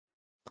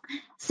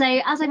So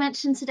as I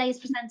mentioned, today's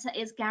presenter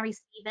is Gary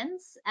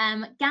Stevens.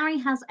 Gary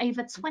has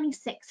over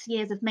 26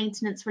 years of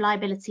maintenance,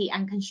 reliability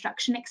and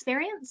construction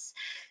experience.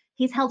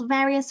 He's held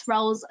various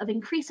roles of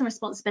increasing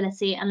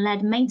responsibility and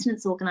led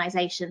maintenance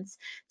organisations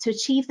to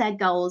achieve their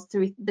goals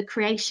through the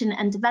creation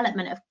and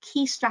development of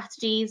key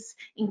strategies,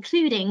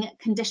 including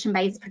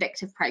condition-based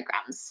predictive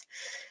programmes,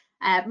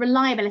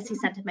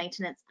 reliability-centred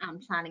maintenance and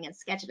planning and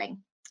scheduling.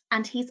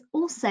 And he's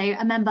also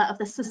a member of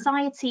the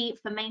Society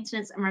for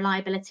Maintenance and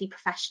Reliability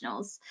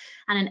Professionals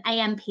and an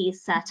AMP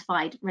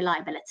certified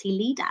reliability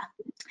leader.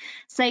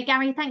 So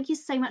Gary, thank you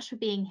so much for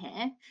being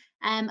here.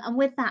 And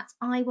with that,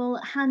 I will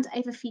hand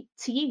over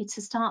to you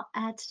to start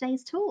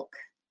today's talk.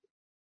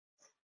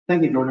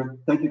 Thank you, Jordan.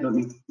 Thank you for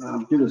letting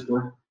me do this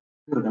work.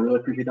 I really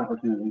appreciate the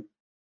opportunity.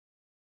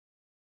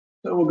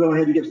 So we'll go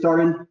ahead and get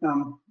started.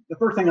 The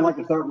first thing I'd like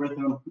to start with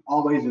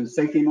always is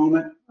safety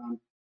moment.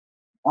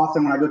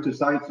 Often when I go to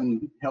sites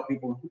and help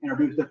people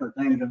introduce different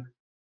things,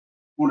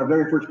 one of the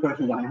very first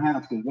questions I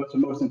ask is, what's the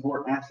most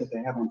important asset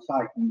they have on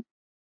site? And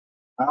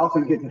I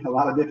often get a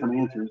lot of different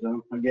answers.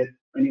 I get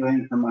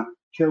anything from a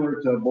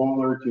chiller to a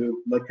boiler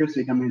to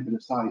electricity coming into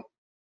the site.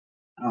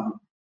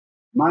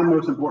 My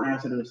most important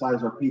asset of the site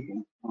is our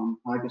people.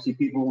 I like to see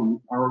people, and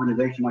our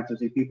organization likes to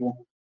see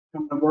people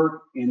come to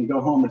work and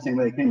go home the same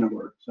way they came to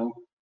work. So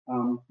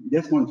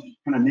this one's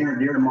kind of near and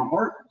dear to my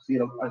heart.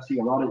 I see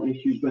a lot of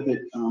issues with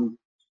it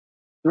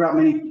throughout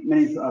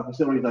many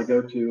facilities I go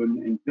to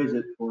and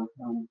visit for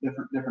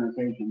different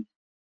occasions.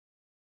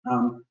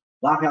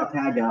 Lockout,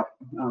 tag out,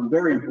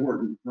 very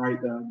important,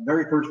 right? The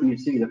very first one you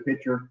see, the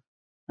picture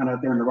kind of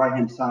up there on the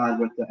right-hand side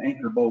with the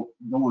anchor bolt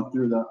going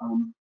through the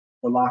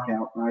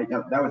lockout, right?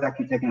 That was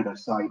actually taken at a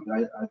site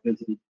that I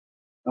visited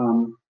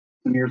some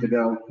years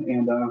ago.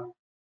 And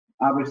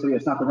obviously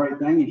it's not the right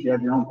thing. You should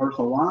have your own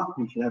personal lock.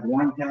 You should have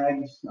warning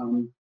tags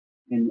and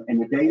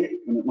the date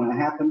when it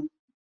happened.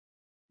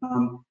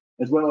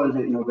 As well as,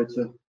 if it's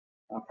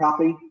a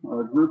property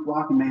or a group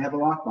lock, you may have a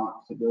lock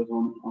box that goes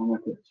on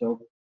with it.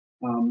 So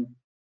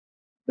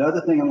the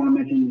other thing I want to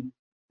mention,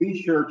 be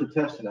sure to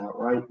test it out,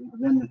 right?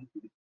 Then,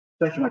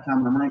 especially my time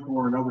in the Marine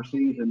Corps and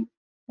overseas, and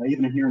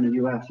even here in the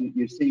U.S.,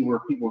 you see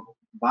where people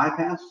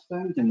bypass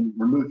things and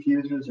remove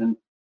fuses and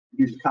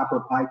use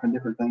copper pipe and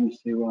different things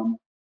to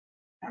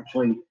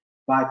actually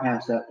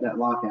bypass that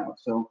lockout.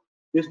 So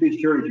just be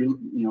sure that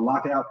you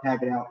lock it out, tag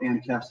it out,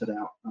 and test it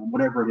out,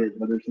 whatever it is,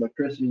 whether it's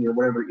electricity or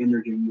whatever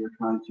energy you're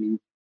trying to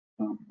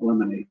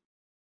eliminate.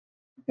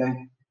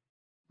 Okay.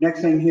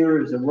 Next thing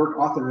here is a work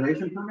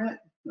authorization permit.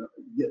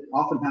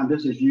 Oftentimes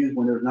this is used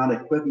when there's not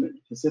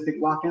equipment-specific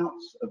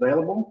lockouts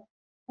available.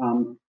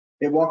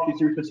 It walks you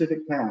through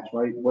specific tasks,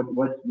 right?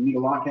 What you need to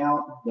lock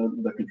out,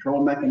 the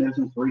control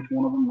mechanisms for each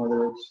one of them,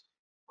 whether it's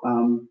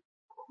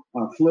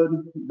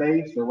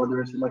fluid-based or whether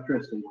it's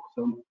electricity.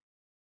 So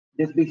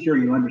just be sure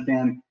you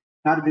understand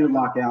how to do a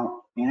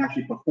lockout and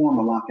actually perform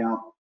a lockout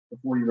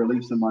before you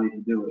release somebody to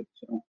do it.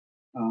 So,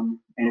 and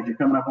if you're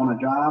coming up on a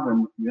job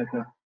and you have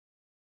to,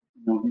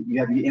 you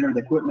have to enter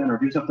the equipment or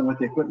do something with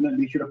the equipment,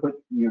 be sure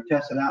to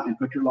test it out and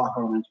put your lock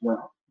on as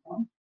well.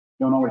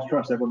 Don't always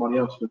trust everybody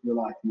else with your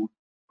life.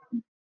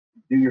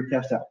 Do your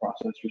test out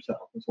process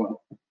yourself as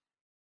well.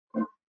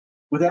 Okay.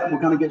 With that,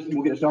 we'll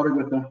get started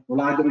with the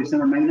reliability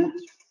center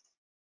maintenance.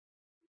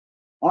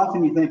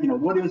 Often you think,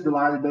 what is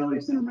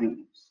reliability center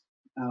maintenance?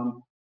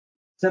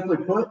 Simply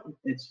put,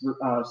 it's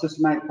a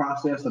systematic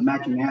process of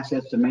matching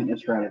assets to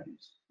maintenance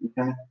strategies.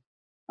 Okay.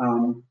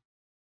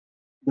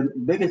 The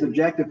biggest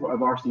objective of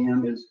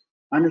RCM is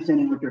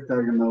understanding what your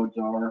failure modes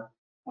are,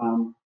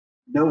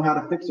 know how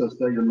to fix those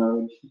failure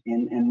modes,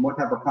 and what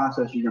type of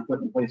process you're going to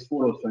put in place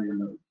for those failure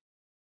modes.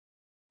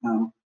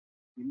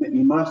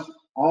 You must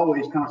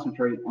always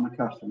concentrate on the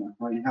customer,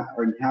 right?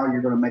 And how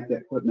you're going to make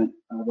that equipment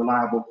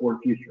reliable for the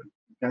future.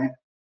 Okay.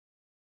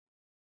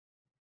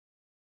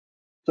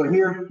 So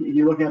here,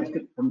 you look at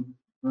it from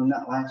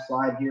that last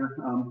slide here.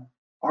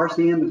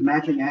 RCM is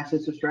matching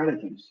assets to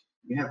strategies.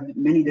 You have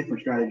many different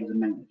strategies of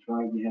maintenance,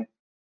 right? You have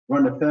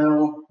run to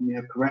fail, you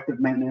have corrective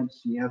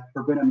maintenance, you have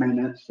preventive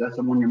maintenance. That's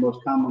the one you're most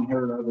commonly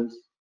heard of is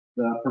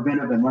the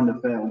preventive and run to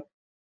fail.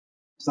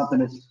 Something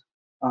that's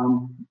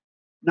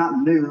not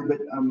new, but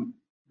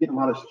getting a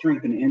lot of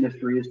strength in the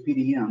industry is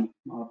PDM,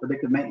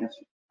 predictive maintenance,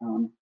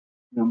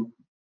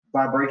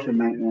 vibration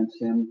maintenance,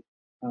 and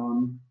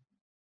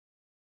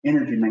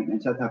energy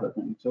maintenance, that type of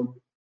thing. So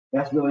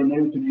that's really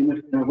new to the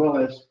industry, as well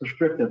as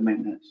prescriptive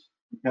maintenance.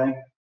 Okay.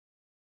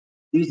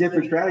 These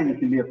different strategies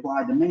can be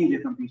applied to many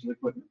different pieces of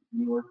equipment,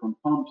 anywhere from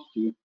pumps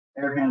to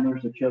air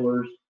handlers to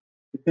chillers,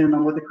 depending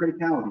on what the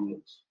criticality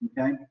is.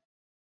 Okay.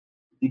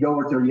 If you go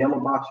over to the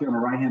yellow box here on the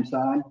right-hand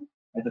side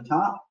at the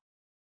top,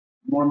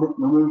 you want to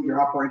remove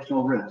your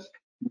operational risk.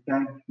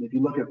 Okay. If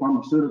you look at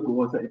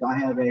pharmaceuticals, if I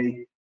have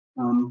a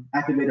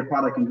activated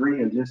product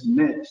ingredient just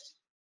mixed,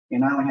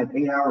 and I only have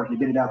 8 hours to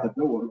get it out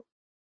the door,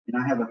 and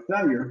I have a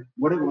failure,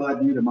 what will that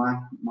do to my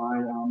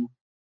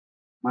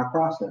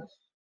process?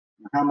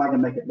 How am I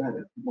going to make it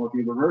better? Well, if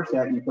you reverse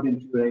that and you put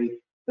into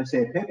let's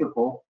say a paper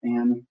pulp,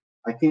 and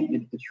I can't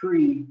get the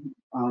tree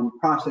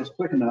processed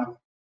quick enough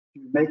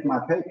to make my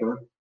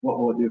paper, what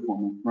will it do for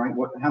me, right?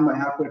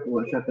 How quick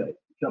will it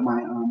shut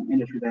my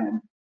industry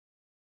down?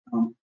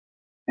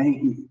 And you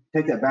can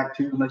take that back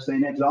to, let's say,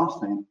 an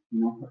exhaust fan.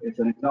 If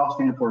an exhaust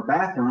fan for a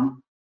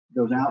bathroom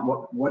goes out,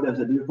 what does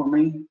it do for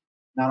me?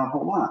 Not a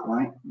whole lot,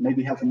 right?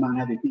 Maybe have some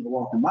non-heavy people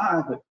walking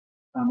by, but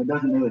it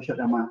doesn't really shut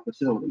down my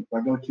facility. If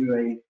I go to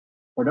a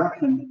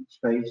production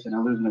space and I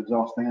lose an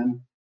exhaust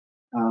fan,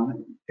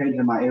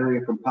 changing my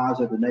area from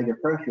positive to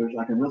negative pressures,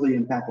 I can really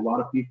impact a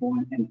lot of people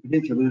and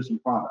potentially lose some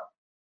product.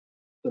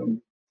 So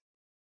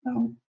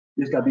you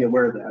just got to be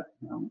aware of that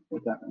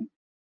with that one.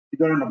 If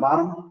you go to the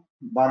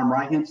bottom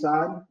right-hand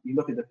side, you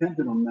look at the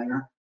pendulum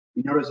there,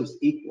 you notice it's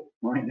equal,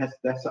 right?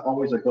 That's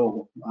always a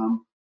goal.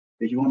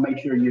 Is you want to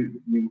make sure you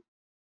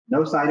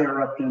no site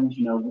interruptions,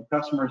 the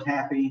customer's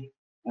happy,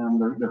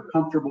 they're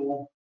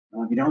comfortable,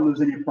 you don't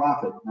lose any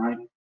profit, right?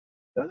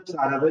 The other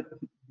side of it,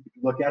 if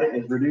you look at it,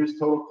 is reduce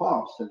total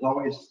costs. There's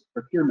always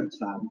procurement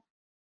side.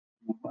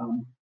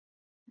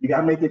 You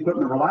got to make the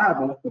equipment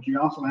reliable, but you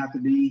also have to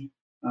be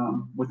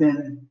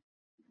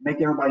make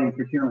everybody in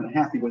procurement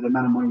happy with the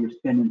amount of money you're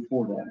spending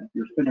for that. If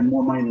you're spending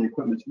more money than the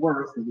equipment's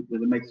worth, does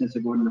it make sense to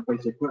go and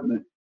replace the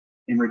equipment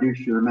and reduce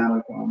your amount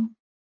of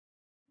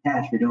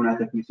cash you're doing at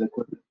that piece of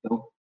equipment?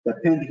 So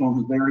that pendulum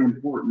is very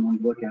important when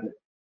you look at it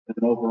as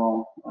an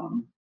overall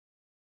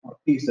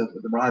piece of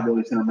the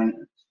reliability center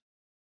maintenance.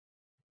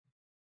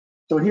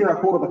 So here I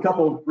pulled up a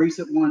couple of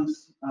recent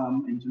ones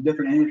in some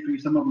different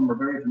industries. Some of them are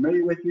very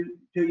familiar to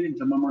you, and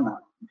some of them are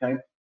not. Okay.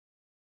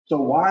 So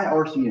why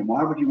RCM?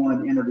 Why would you want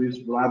to introduce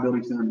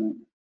reliability center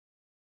maintenance?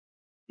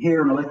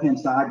 Here on the left-hand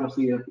side, you'll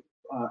see a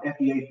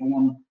FDA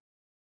form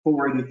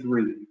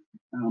 483.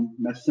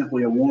 That's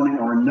simply a warning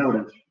or a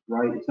notice,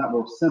 right? It's not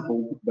real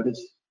simple, but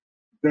it's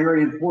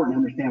very important to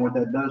understand what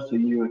that does to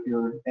you if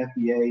you're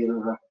FDA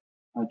or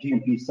a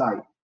GMP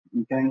site.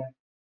 Okay.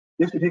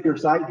 This particular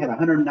site had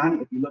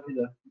 190. If you look at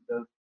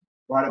the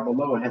right up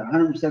below, it had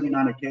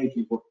 179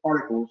 occasions where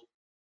particles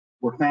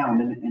were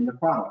found in the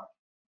product.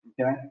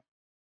 Okay.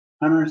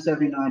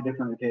 179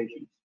 different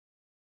occasions.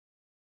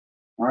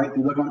 All right, if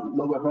you look a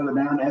little bit further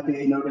down, the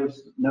FDA noted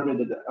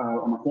that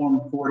on the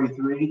form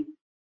 483,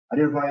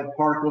 identified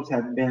particles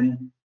have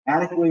been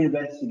adequately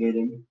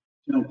investigated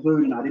to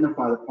include and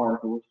identify the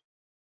particles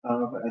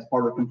as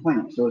part of a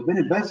complaint. So it's been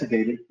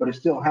investigated, but it's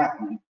still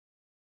happening.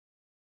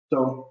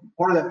 So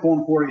part of that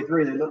form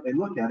 483, they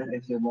look at it,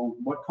 they say, well,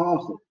 what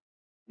caused it?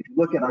 If you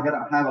look at, I got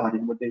it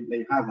highlighted, what they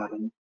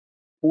highlighted,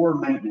 poor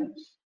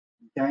maintenance,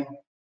 okay?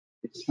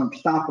 It's from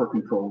stopper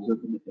controls.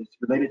 It's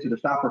related to the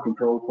stopper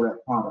control for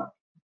that product.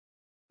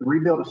 To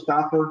rebuild a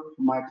stopper,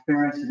 from my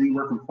experience, is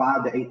anywhere from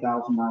 $5,000 to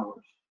 $8,000.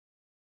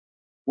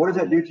 What does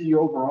that do to you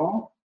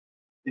overall?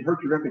 It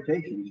hurts your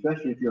reputation,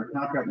 especially if you're a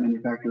contract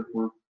manufacturer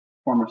for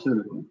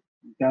pharmaceutical.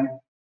 Okay.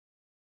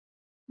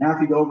 Now,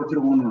 if you go over to the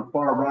one on the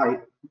far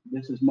right,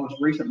 this is most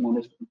recent one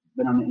that's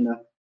been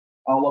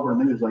all over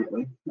the news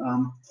lately.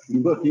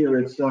 You look here,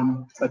 it's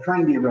a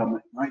train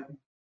derailment, right?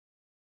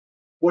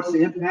 What's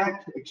the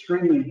impact?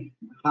 Extremely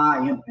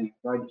high impact,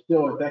 right? It's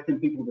still affecting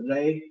people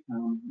today.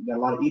 Got a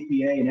lot of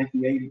EPA and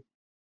FDA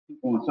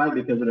people on site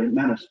because of the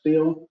amount of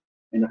spill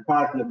and the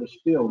product that was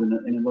spilled in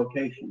a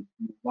location.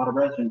 A lot of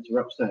residents are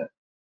upset.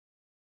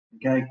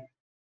 Okay.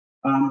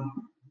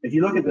 If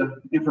you look at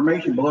the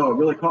information below, it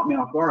really caught me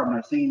off guard when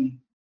I seen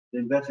the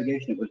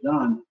investigation that was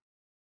done,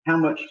 how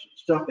much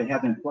stuff they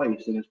have in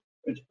place. And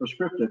it's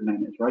prescriptive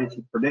maintenance, right? It's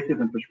predictive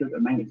and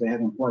prescriptive maintenance they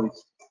have in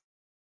place.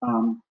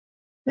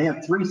 They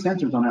have 3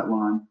 sensors on that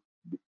line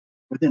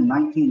within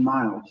 19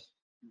 miles.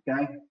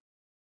 Okay,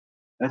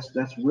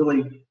 that's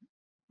really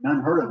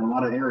unheard of in a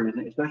lot of areas,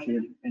 especially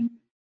in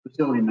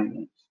facility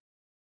maintenance.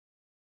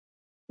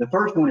 The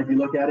first one, if you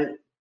look at it,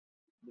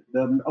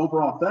 the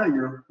overall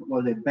failure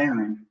was a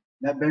bearing.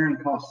 That bearing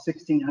cost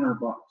 $1,600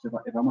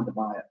 if I want to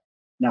buy it.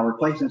 Now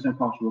replacing it's going to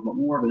cost you a little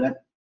bit more, but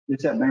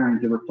it's that bearing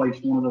to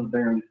replace one of those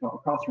bearings. It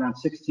costs around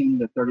 $1,600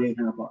 to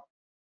 $3,800.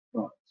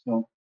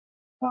 So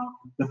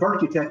the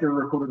first detector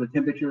recorded a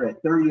temperature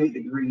at 38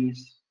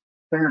 degrees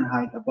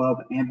Fahrenheit above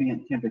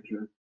ambient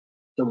temperature.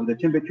 So with the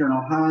temperature in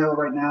Ohio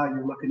right now,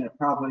 you're looking at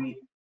probably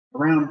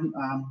around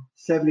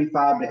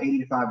 75 to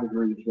 85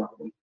 degrees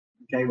roughly.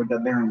 Okay, what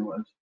that bearing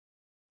was.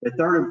 The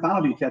third and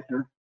final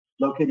detector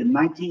located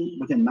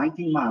within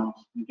 19 miles.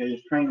 Okay,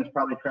 this train is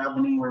probably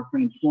traveling anywhere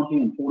between 20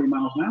 and 40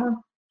 miles an hour.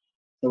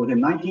 So within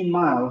 19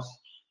 miles,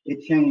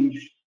 it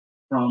changed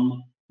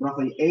from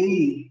roughly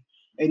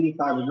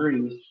 85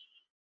 degrees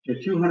to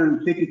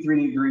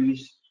 253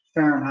 degrees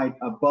Fahrenheit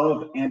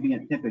above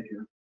ambient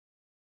temperature.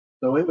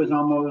 So it was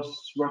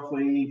almost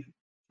roughly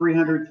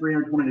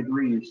 320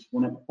 degrees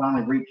when it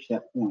finally reached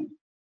that point.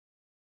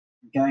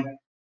 Okay,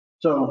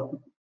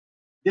 so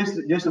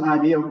just an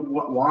idea of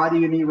why do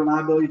you need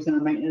reliability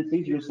center maintenance?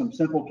 These are just some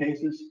simple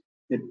cases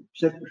that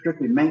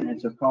strictly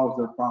maintenance have caused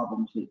their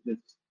problems.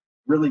 It's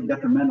really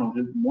detrimental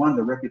to one,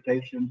 their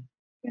reputation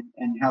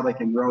and how they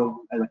can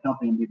grow as a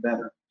company and be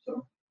better.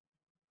 So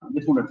I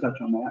just want to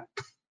touch on that.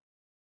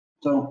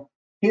 So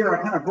here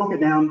I kind of broke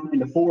it down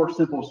into 4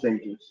 simple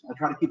stages. I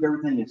try to keep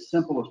everything as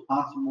simple as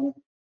possible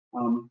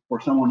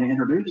for someone to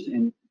introduce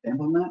and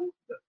implement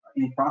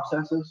any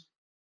processes.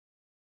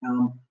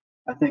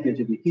 I think if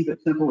you keep it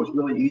simple, it's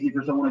really easy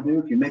for someone to do.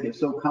 If you make it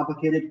so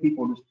complicated,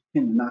 people just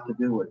tend not to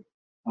do it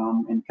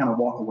and kind of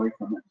walk away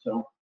from it.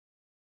 So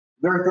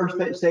very first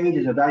stage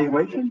is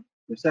evaluation.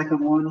 The second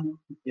one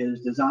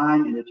is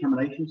design and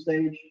determination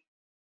stage.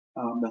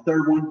 The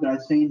third one that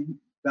I've seen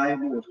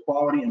valuable is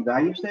quality and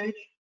value stage.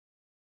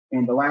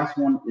 And the last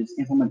one is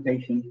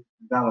implementation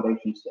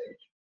validation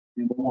stage.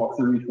 And we'll walk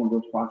through each one of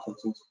those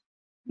processes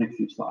next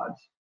few slides.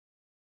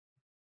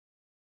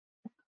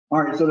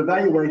 All right, so the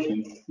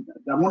evaluation.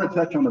 I want to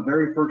touch on the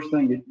very first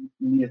thing that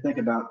you need to think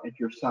about at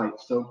your site.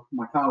 So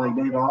my colleague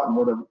Dave Otten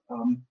wrote a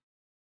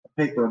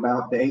paper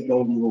about the 8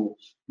 golden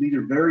rules. These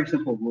are very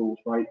simple rules,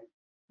 right?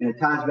 And it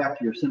ties back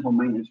to your simple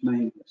maintenance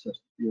management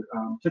system, your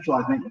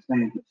centralized maintenance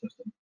management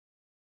system.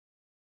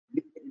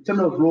 Some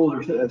of those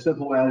rules are as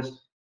simple as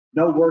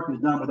no work is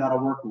done without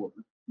a work order,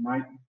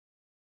 right?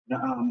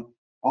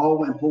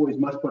 All employees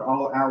must put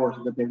all hours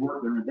that they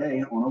work during the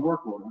day on a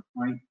work order,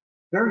 right?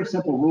 Very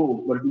simple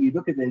rules, but when you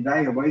look at the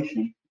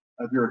evaluation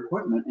of your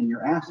equipment and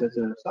your assets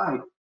at a site,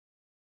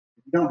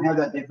 if you don't have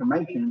that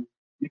information,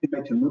 you can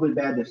make some really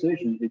bad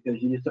decisions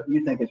because you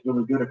think it's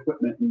really good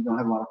equipment and you don't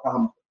have a lot of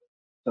problems with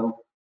it. So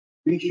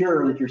be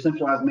sure that your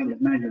centralized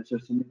maintenance management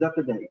system is up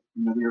to date.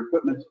 You know, your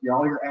equipment,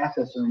 all your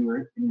assets are in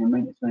your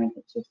maintenance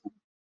management system.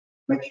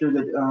 Make sure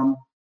that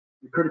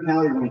the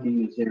criticality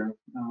ranking is there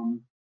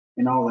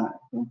and all that.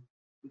 So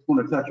just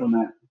want to touch on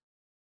that.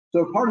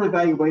 So part of the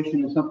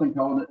evaluation is something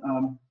called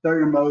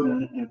failure mode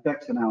and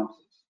effects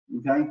analysis.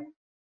 Okay.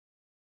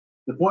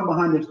 The point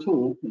behind this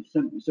tool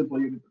is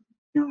simply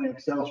generally an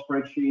Excel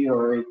spreadsheet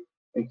or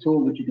a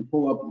tool that you can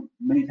pull up.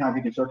 Many times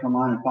you can search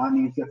online and find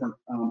these different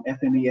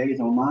FMEAs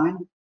online,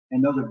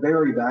 and those are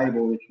very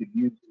valuable that you could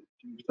use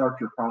to start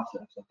your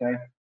process. Okay.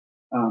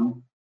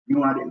 You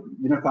want to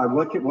identify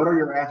what are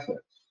your assets.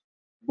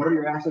 What are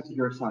your assets at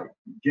your site?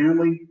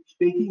 Generally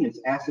speaking, it's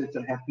assets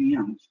that have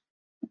PMs.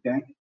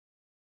 Okay.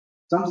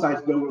 Some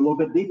sites go a little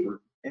bit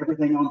deeper.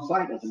 Everything on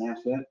site is an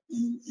asset,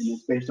 and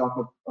it's based off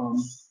of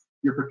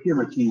your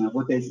procurement team of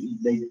what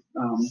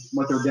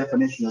what their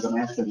definition of an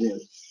asset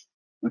is.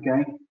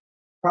 Okay,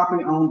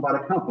 property owned by the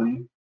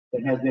company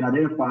that has been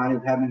identified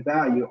as having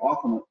value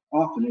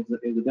often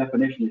is a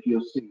definition that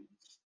you'll see.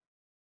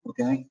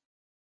 Okay,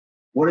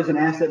 what is an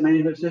asset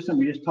management system?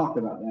 We just talked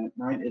about that,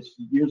 right? It's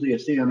usually a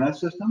CMS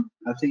system.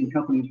 I've seen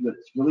companies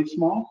that's really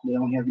small. They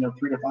only have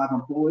 3 to 5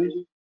 employees.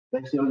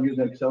 They still use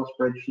an Excel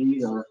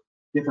spreadsheet or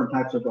different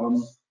types of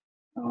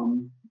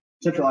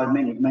centralized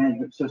maintenance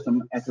management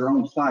system at their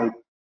own site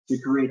to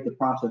create the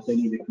process they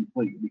need to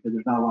complete because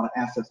there's not a lot of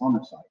assets on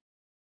the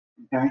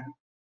site. Okay,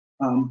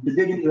 to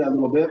dig into that a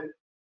little bit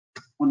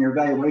on your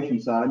evaluation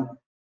side, if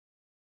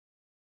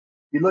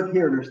you look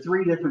here, there's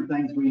 3 different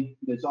things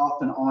that's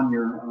often on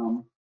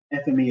your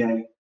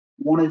FMEA.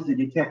 One is the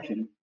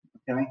detection.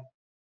 Okay,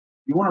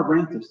 you want to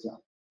rank this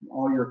stuff,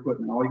 all your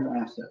equipment, all your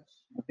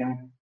assets. Okay,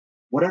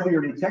 whatever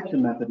your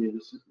detection method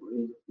is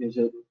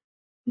it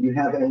you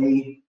have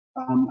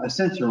a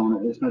sensor on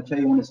it? It's going to tell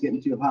you when it's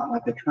getting too hot,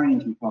 like the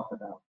trains we talked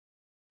about.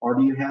 Or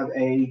do you have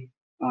a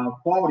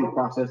quality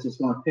process that's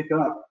going to pick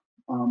up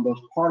those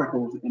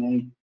particles in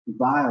a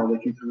vial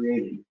that you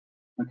created?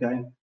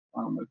 Okay,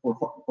 for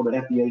the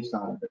FDA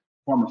side of it,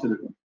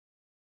 pharmaceutical.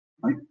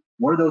 Right?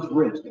 What are those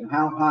risks and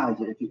how high is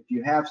it? If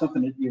you have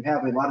something that you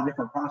have a lot of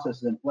different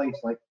processes in place,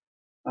 like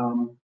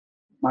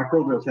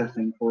microbial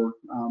testing for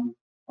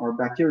or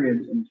bacteria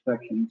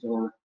inspections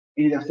or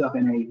any of that stuff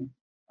in a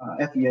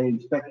FDA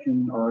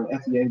inspection or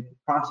FDA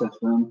process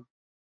room,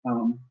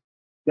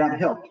 that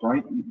helps,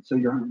 right? So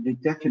your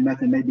detection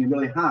method may be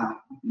really high,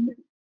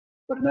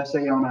 but let's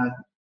say on a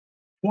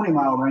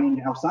 20-mile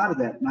range outside of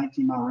that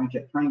 19-mile range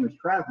that train was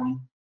traveling,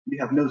 you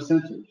have no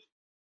sensors.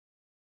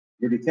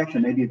 Your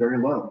detection may be very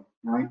low,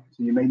 right?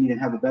 So you may need to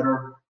have a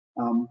better,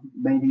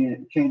 maybe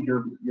change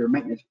your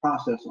maintenance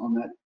process on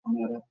that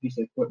piece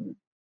of equipment.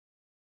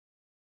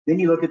 Then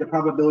you look at the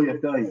probability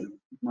of failure,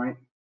 right?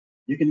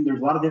 There's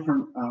a lot of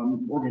different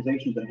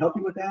organizations that help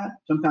you with that.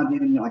 Sometimes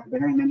even like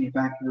bearing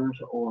manufacturers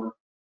or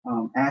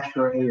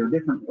ASHRAE or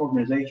different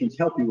organizations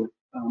help you with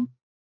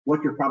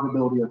what's your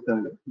probability of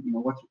failure.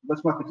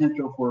 What's my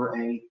potential for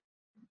a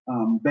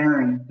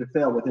bearing to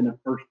fail within the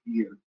first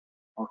year,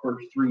 or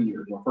first 3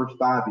 years, or first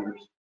 5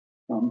 years.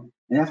 And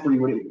that's where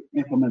you would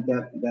implement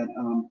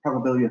that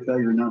probability of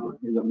failure number.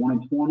 Is it 1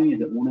 in 20?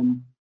 Is it 1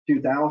 in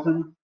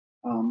 2,000?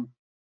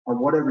 Or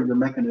whatever your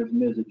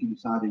mechanism is that you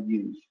decide to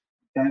use.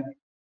 Okay.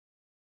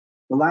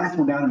 The last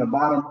one down in the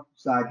bottom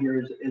side here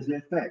is the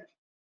effect.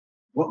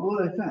 What will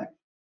it affect?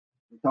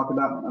 We talked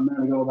about a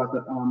minute ago about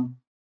the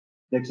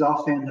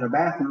exhaust fans in a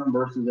bathroom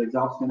versus the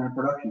exhaust fan in a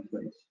production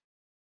space.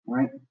 All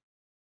right.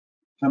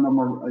 Some of them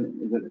are,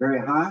 is it very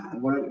high?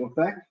 What it will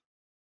affect?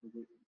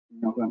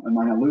 Am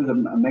I going to lose a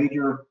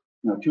major,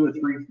 $2 or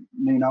 $3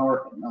 million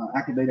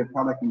activated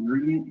product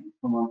ingredient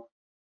from a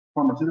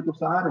pharmaceutical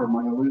side, or am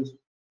I going to lose?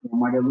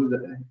 Am I going to lose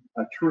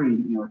a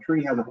tree? A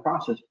tree has a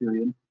process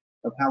period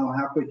of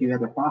how quick you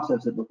have to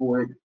process it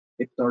before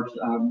it starts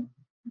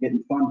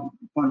getting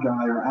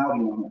fungi or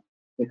algae on it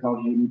that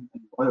cause you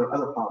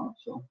other problems.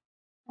 So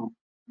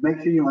make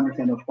sure you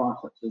understand those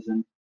processes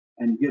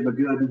and give a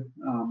good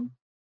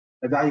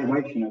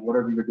evaluation of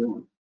whatever you're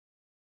doing.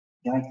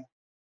 Okay,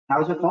 how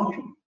does it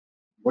function?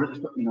 What is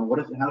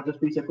how does this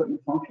piece of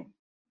equipment function?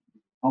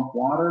 Pump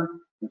water?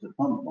 Does it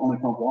only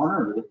pump water,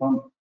 or does it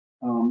pump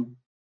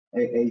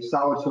a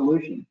solid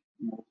solution?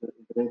 Is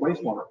it a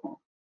wastewater pump?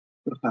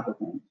 Those type of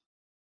things.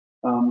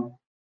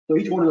 So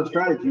each one of those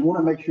strategies, you want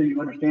to make sure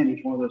you understand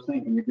each one of those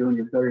things when you're doing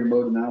your failure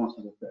mode analysis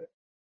of it.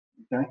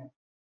 Okay.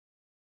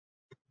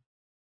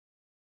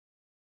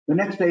 The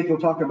next stage we'll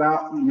talk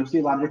about, and you'll see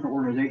a lot of different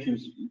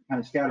organizations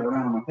kind of scattered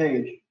around on my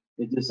page,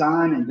 is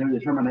design and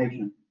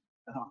determination.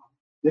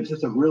 This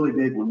is a really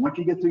big one. Once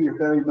you get through your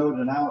failure mode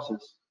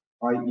analysis,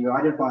 right, you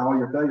identify all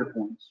your failure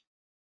points.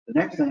 The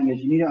next thing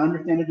is you need to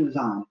understand the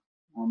design.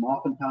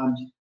 Oftentimes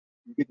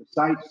you get the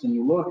sites and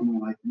you look and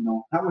you're like,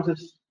 how was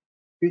this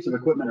piece of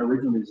equipment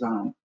originally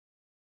designed?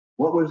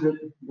 What was it?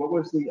 What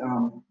was the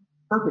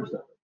purpose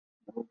of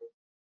it?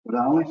 Was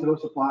I only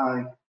supposed to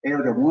supply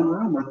air to one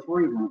room or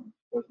 3 rooms?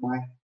 Was my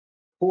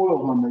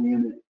coils on the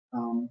unit,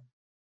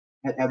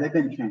 have they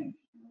been changed?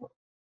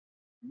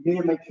 You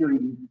need to make sure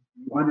you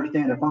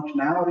understand the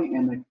functionality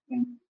and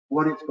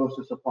what it's supposed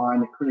to supply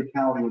and the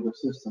criticality of the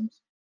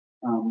systems.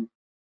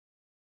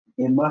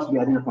 It must be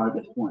identified at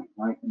this point,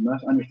 right? You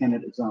must understand the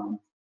design.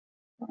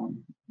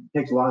 It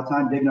takes a lot of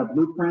time digging up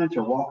blueprints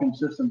or walking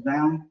systems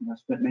down. I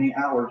spent many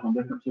hours on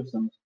different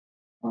systems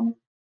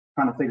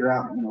trying to figure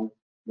out,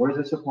 what is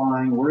it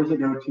supplying? Where does it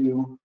go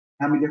to?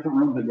 How many different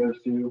rooms it goes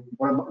to?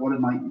 What is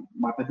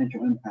my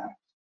potential impact?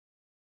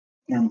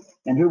 And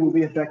who will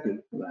be affected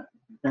for that?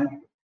 Okay.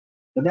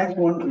 The next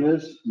one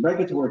is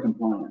regulatory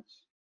compliance.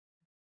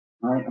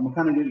 All right, I'm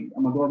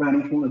gonna go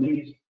around each one of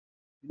these.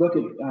 Look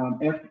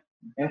at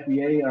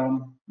FDA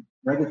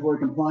regulatory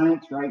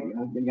compliance, right?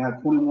 You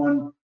have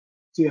 21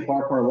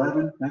 CFR Part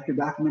 11. That's your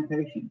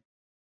documentation,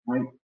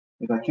 right?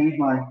 If I change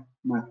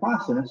my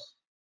process,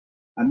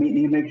 I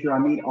need to make sure I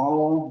meet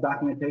all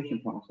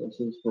documentation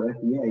processes for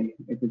FDA.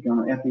 If it's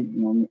on an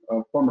FDA,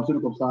 a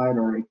pharmaceutical side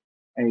or a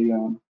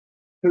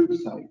food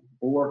site,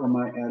 or if I'm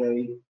at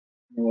a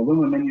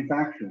aluminum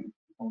manufacturing,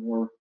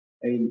 or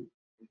it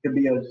could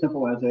be as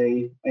simple as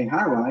a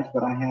high rise,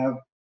 but I have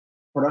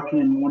production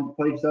in one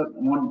place up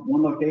in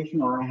one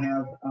location, or I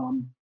have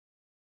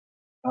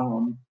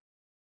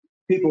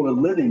people are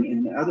living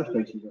in the other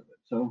spaces of it.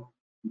 So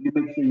you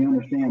make sure you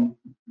understand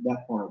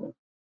that part of it.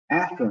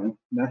 After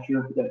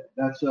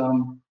that's a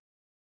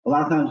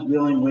lot of times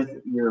dealing with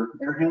your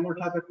air handler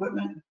type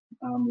equipment.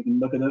 You can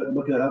look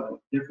it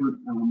up different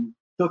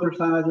filter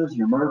sizes,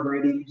 your MERV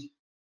ratings,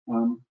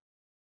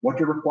 what's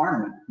your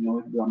requirement?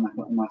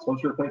 Am I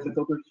supposed to replace the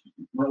filters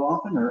real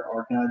often,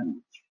 or can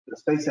I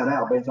space that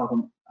out based off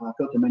of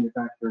filter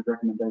manufacturer's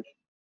recommendation?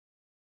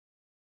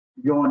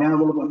 Going down a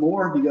little bit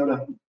more, you go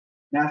to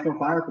National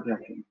Fire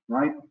Protection,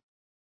 right?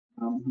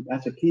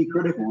 That's a key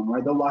critical one,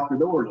 right? They'll lock your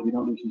doors if you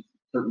don't do some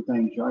certain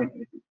things, right?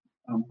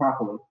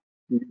 Properly.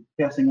 You're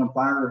testing on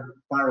fire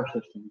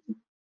systems,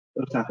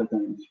 those type of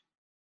things.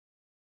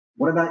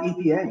 What about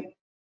EPA?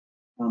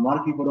 A lot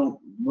of people don't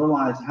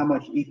realize how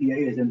much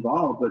EPA is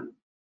involved, but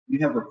you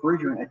have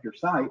refrigerant at your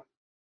site,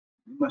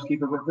 you must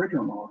keep a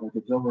refrigerant log if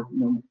it's over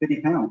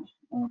 50 pounds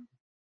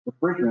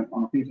refrigerant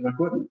on a piece of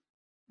equipment,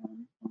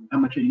 how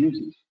much it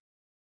uses.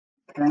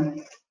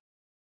 Okay.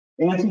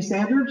 ANSI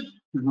standards,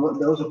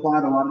 those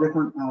apply to a lot of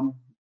different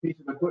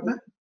pieces of equipment.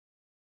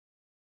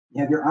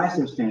 You have your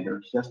ISO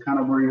standards. That's kind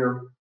of where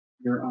your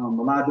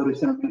reliability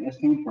center maintenance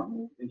came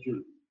from. It's your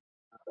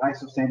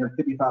ISO standard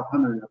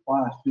 5500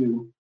 applies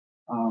to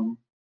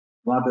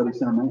reliability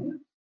center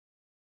maintenance.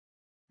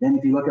 Then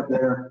if you look up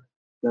there,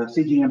 the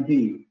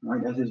CGMP,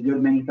 right, as is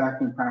good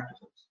manufacturing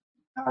practices.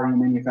 How are you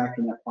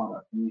manufacturing that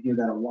product? And you hear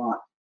that a lot,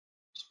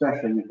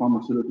 especially in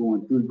pharmaceutical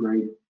and food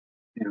grade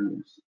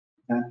areas.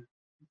 Okay,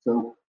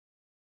 so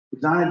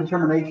design and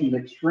determination is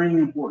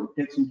extremely important.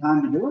 Take some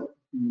time to do it.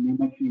 You need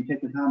to make sure you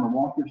take the time to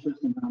walk your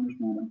system and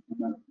understand them,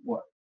 no matter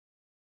what,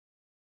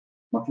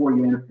 before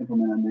you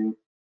implement a new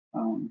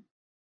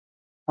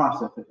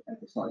process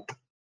at the site.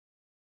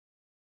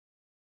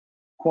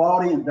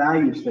 Quality and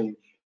value stage.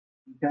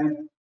 Okay,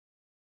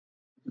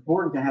 it's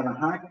important to have a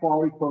high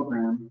quality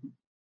program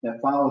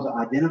that follows an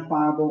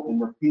identifiable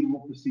and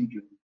repeatable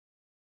procedure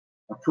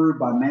approved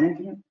by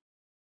management.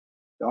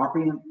 The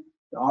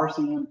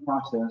RCM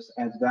process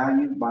adds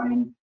value by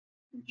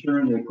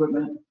ensuring the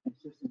equipment and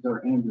systems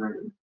are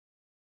integrated,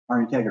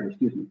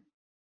 excuse me,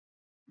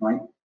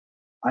 right?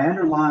 I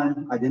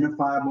underline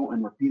identifiable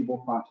and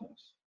repeatable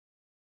process.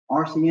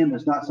 RCM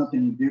is not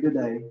something you do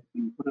today,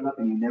 you put it up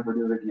and you never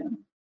do it again,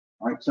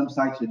 right? Some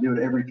sites you do it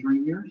every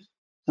 3 years.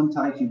 Some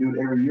sites you do it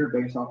every year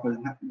based off of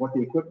what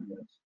the equipment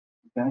is,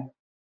 okay?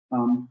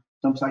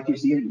 Some sites you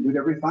see you do it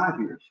every 5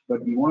 years,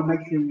 but you want to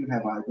make sure you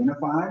have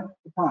identified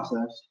the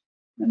process.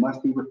 It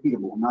must be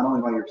repeatable, not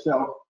only by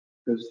yourself,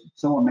 because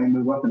someone may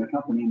move up in the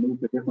company and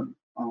move to a different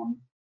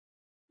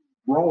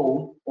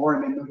role, or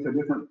it may move to a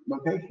different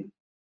location.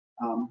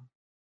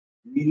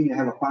 You need to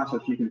have a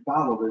process you can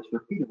follow that's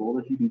repeatable,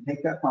 that you can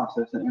take that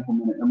process and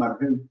implement it no matter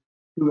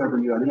whoever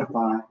you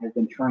identify has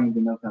been trained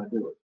and knows how to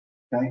do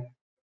it. Okay.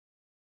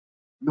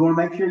 You want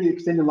to make sure you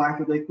extend the life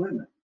of the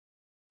equipment,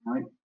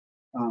 right?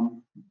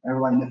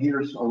 Everybody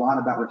hears a lot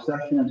about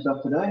recession and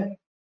stuff today,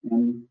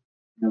 and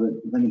I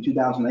think in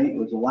 2008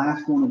 was the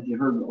last one that you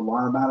heard a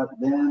lot about it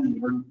then.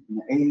 You heard in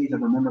the 80s, I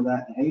remember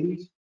that in the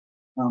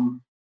 80s.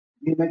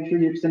 You make sure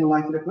you extend the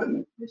life of the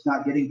equipment. It's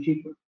not getting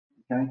cheaper,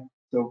 okay?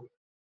 So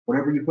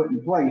whatever you put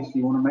in place,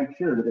 you want to make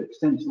sure that it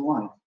extends the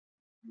life.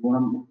 You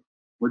want to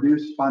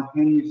reduce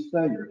spontaneous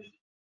failures.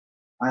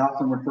 I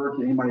often refer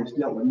to anybody that's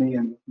dealt with me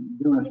and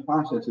doing this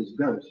process as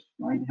ghosts,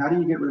 right? How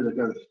do you get rid of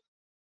the ghosts?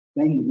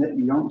 Things that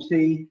you don't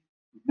see,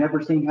 you've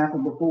never seen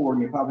happen before,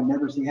 and you probably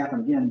never see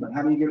happen again, but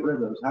how do you get rid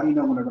of those? How do you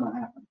know when they're going to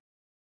happen?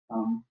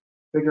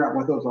 Figure out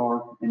what those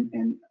are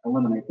and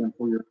eliminate them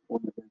for your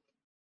organization.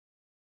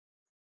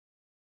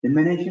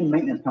 Diminishing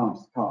maintenance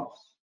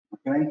costs,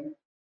 okay?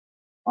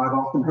 I've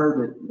often heard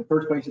that the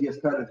first place it gets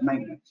cut is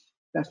maintenance.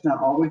 That's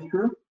not always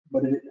true,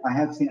 but I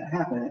have seen it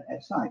happen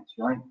at sites,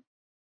 right?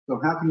 So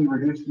how can you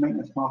reduce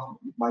maintenance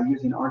costs by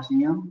using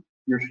RCM?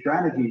 Your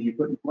strategies you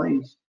put in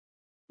place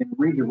can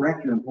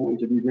redirect your employees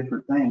to do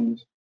different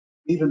things,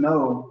 even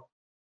though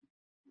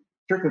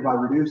strictly by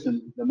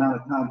reducing the amount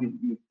of time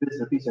you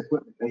visit a piece of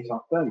equipment based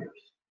off failures,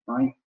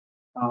 right?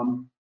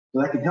 So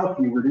that can help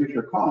you reduce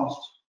your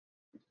costs.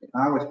 We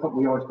always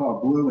call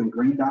it blue and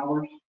green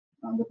dollars.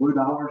 The blue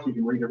dollars you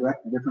can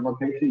redirect to different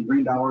locations.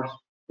 Green dollars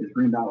is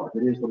green dollars. It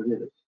is what it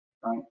is,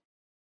 right?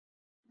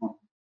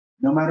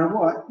 No matter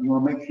what, you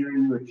want to make sure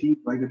you achieve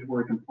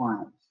regulatory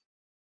compliance.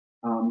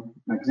 An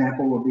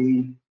example would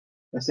be,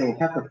 let's say, a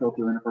HEPA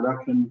filter in a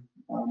production,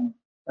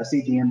 a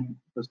CGM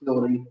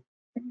facility,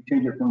 and you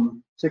change it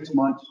from 6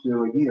 months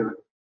to a year.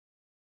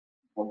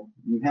 Well,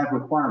 you have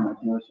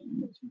requirements.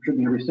 It should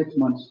be every 6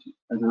 months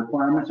as a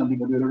requirement. Some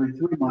people do it every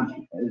 3 months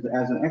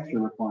as an extra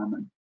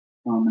requirement.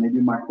 And they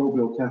do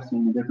microbial testing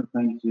and different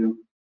things to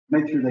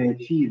make sure they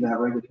achieve that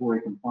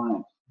regulatory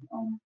compliance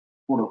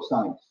for those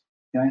sites.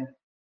 Okay.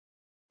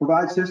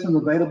 Provide systems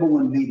available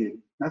when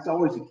needed. That's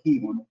always a key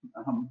one.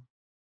 Kind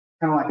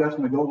of like us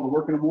when we go to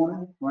work in the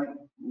morning, right?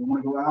 We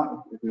want to go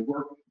out. If we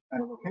work at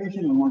a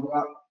location, we want to go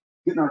out,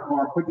 get in our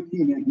car, put the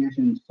key in the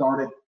ignition, and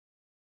start it,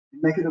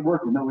 and make it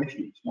work with no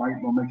issues, right?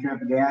 We'll make sure you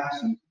have the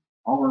gas and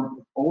all our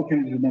oil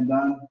changes have been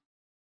done.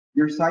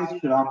 Your sites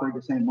should operate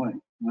the same way.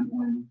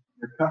 When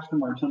your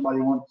customer or somebody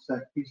wants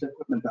that piece of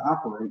equipment to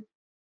operate,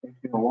 they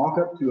can walk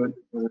up to it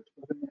with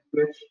a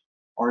switch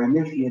or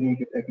initiating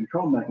a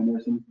control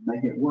mechanism to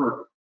make it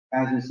work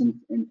as it's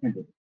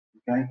intended,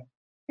 okay?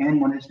 And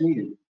when it's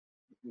needed,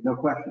 no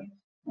questions,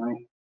 right?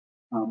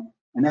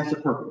 And that's the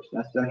purpose.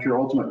 That's your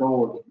ultimate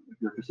goal if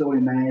you're a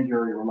facility manager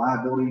or your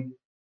reliability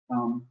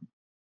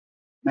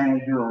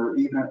manager or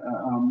even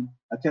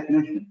a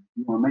technician.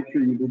 You want to make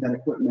sure you do that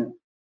equipment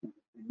and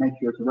make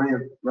sure it's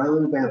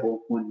readily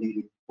available when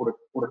needed for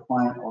the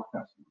client or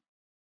customer.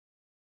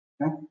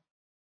 Okay.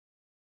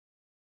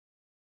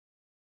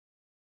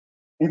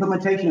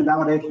 Implementation and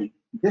validation.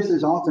 This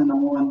is often the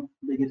one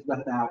that gets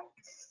left out,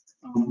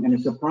 and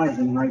it's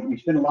surprising, right? You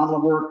spend a lot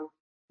of work,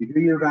 you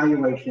do your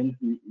evaluation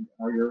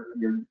or your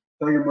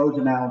failure modes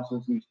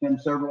analysis. You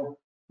spend several.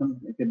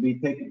 It could be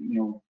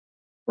taken,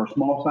 for a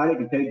small site, it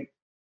could take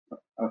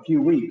a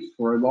few weeks.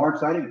 For a large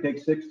site, it could take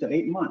 6 to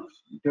 8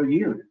 months to a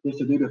year just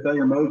to do the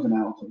failure modes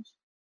analysis.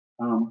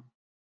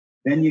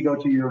 Then you go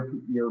to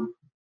your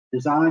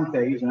design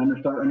phase and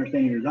start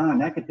understanding your design.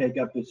 That could take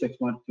up to 6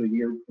 months to a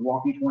year to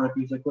walk each one of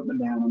these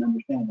equipment down and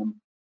understand them,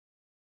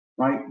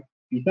 right? If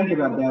you think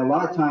about that, a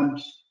lot of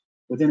times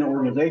within an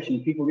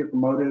organization, people get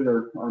promoted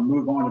or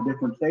move on to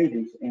different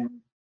stages. And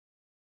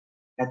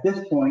at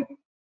this point,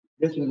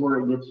 this is where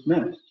it gets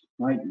missed,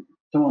 right?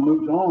 Someone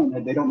moves on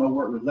and they don't know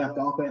where it was left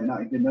off at,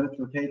 not the notes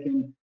were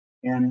taken,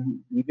 and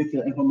you get to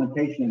the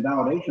implementation and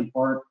validation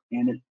part,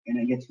 and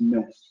it gets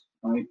missed,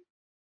 right?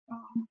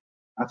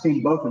 I've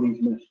seen both of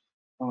these missed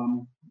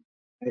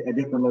at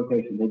different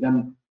locations. They've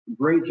done a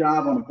great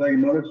job on the failure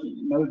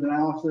modes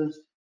analysis.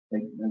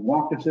 They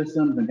walked the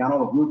systems and got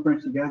all the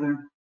blueprints together.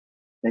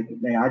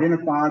 They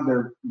identified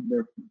their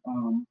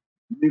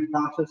new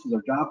processes,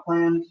 their job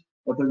plans,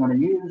 what they're going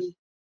to use,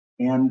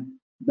 and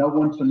no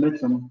one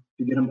submits them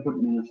to get them put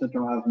in a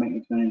centralized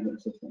maintenance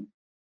management system.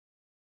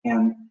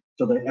 And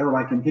so that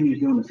everybody continues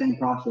doing the same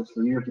process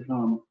for years to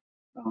come,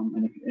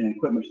 and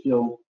equipment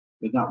still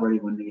is not ready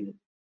when needed.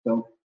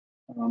 So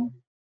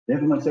the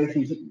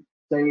implementation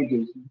stage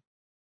is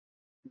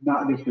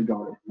not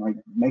disregarded, right?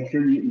 Make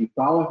sure you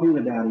follow through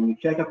the data, you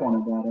check up on the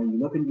data, you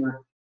look in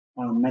your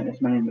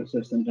maintenance management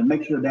systems and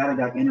make sure the data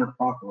got entered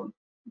properly,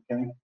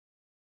 okay?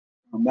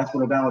 That's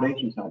where the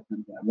validation side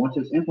comes at. Once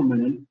it's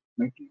implemented,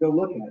 make sure you go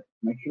look at it,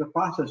 make sure the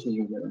processes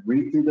are there,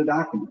 read through the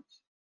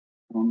documents.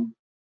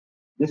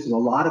 This is a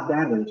lot of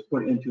data that's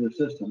put into the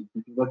system.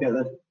 If you look at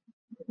a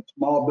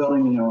small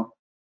building,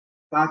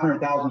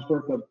 500,000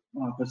 square foot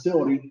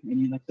facility,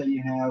 and let's say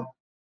you have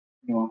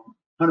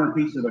 100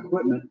 pieces of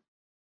equipment,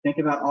 think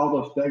about all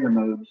those failure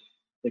modes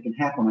that can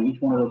happen on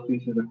each one of those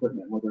pieces of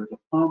equipment, whether it's a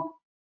pump,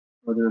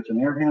 whether it's an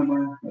air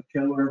handler, a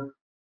chiller,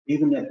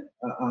 even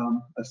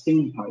a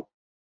steam pipe.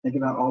 Think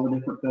about all the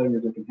different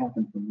failures that can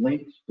happen, from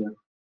leaks to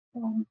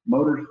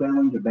motors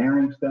failing, to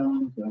bearings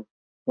failing, to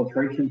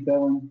filtration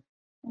failing.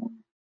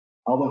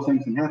 All those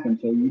things can happen,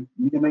 so you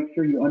need to make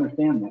sure you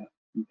understand that,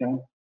 okay?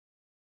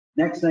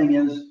 Next thing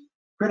is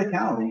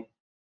criticality,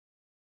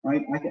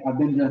 right? I've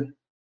been to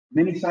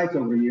many sites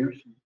over the years,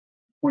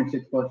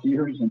 26 plus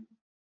years, and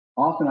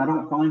often I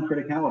don't find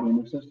criticality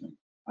in the system.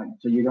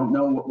 So you don't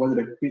know whether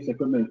the piece of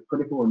equipment is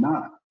critical or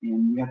not,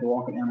 and you have to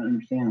walk it down and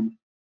understand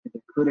if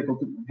it's critical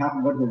to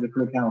happen. What is the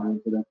criticality?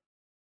 Is it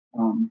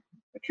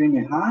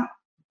extremely high,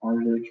 or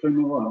is it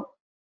extremely low,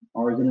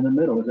 or is it in the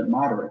middle? Is it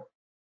moderate?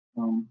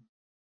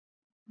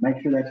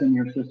 Make sure that's in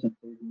your system,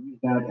 so you can use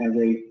that as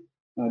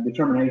a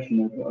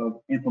determination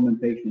of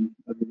implementation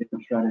of the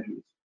different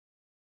strategies.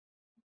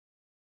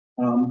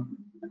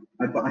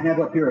 I have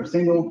up here a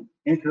single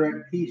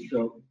incorrect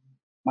keystroke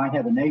might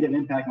have a negative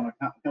impact on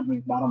a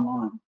company's bottom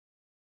line.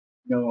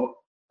 You know,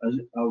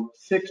 a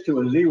 6 to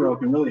a 0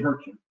 can really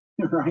hurt you,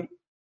 right?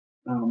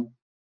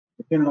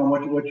 Depending on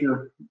what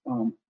you're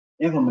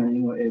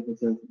implementing, if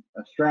it's a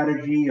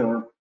strategy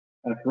or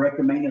a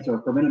corrective maintenance or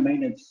a preventive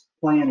maintenance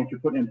plan that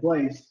you're putting in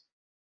place,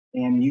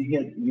 and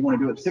you want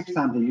to do it 6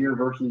 times a year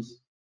versus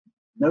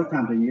no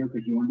times a year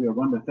because you want to do a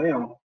run to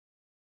fail,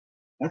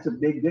 that's a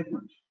big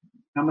difference.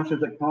 How much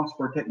does it cost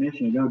for a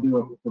technician to go do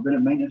a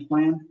preventive maintenance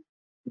plan?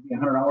 It'd be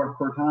 $100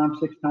 per time,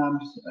 6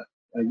 times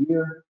a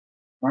year,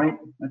 right?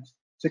 That's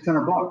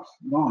 $600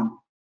 gone.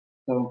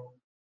 So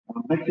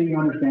make sure you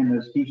understand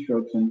those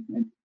keystrokes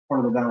and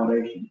part of the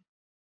validation.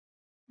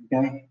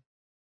 Okay.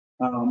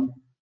 I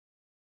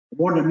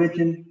wanted to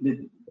mention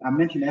that I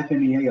mentioned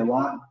FMEA a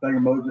lot, failure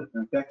modes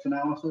and effects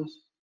analysis.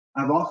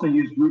 I've also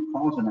used root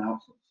cause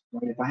analysis.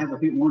 Right? If I have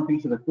one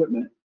piece of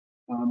equipment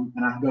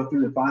and I go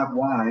through the 5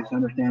 whys,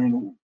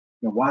 understanding,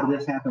 why did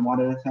this happen? Why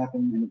did this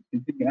happen?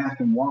 And continue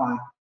asking why,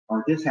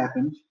 or if this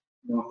happens,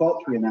 a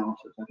fault tree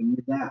analysis. I can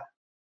use that.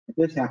 If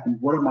this happens,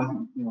 what are my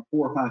 4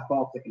 or 5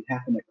 faults that can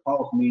happen that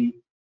cause me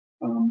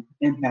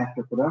impact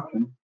the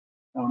production?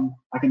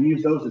 I can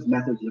use those as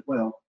methods as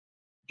well.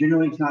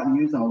 Generally, it's not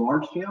used on a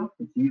large scale.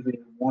 It's usually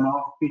a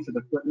one-off piece of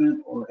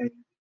equipment or a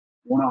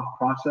one-off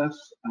process.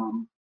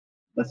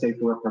 Let's say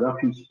for a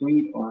production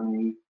suite or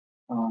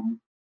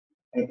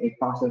a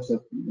process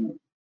of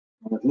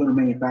with litter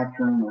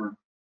manufacturing or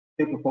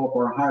paper pulp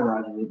or a high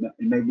rise. It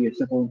may be a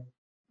simple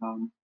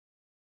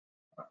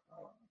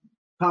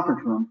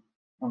conference room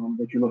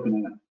that you're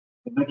looking at.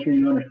 But make sure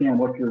you understand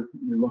what you're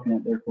looking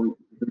at there for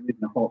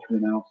using a fault tree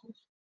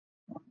analysis.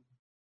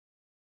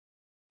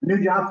 The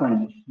new job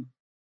plans,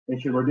 they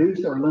should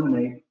reduce or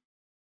eliminate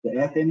the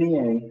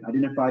FMEA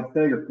identified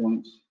failure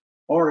points,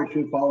 or it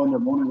should fall under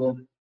one of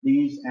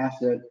these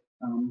asset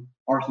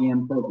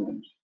RCM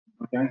programs.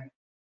 Okay.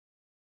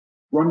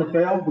 Run to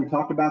fail, we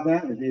talked about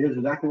that. It is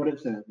exactly what it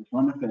says. It's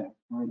run to fail.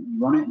 Right? You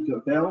run it until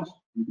it fails.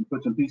 You can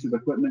put some piece of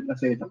equipment,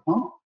 let's say it's a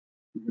pump.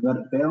 You can let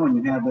it fail, and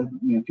you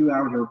have 2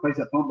 hours to replace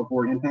that pump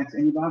before it impacts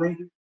anybody.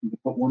 You can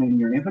put one in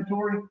your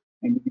inventory,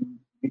 and if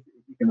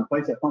you can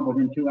replace that pump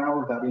within 2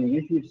 hours without any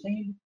issues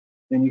seen,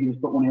 then you can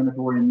just put one in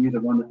inventory and use a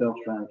run to fail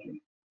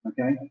strategy.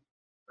 Okay.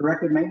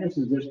 Corrective maintenance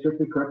is just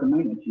strictly corrective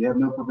maintenance. You have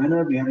no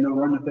preventive, you have no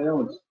run to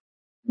fail. It's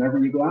whenever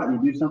you go out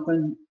and you do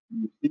something,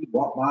 you see,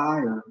 walk by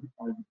or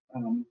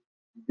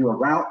do a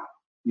route,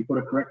 you put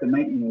a corrective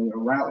maintenance, a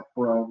route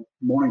for a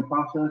morning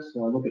process.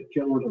 Look at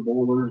chillers or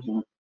boilers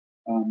or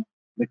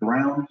the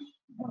grounds,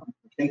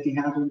 safety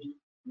hazards.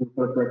 You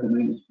put a corrective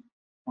maintenance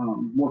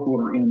work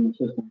order in the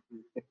system to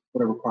fix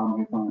whatever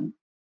problem you find.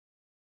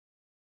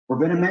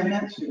 Preventive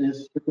maintenance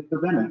is strictly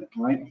preventive,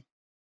 right?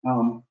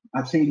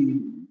 I've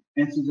seen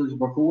instances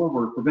before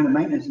where preventive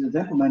maintenance is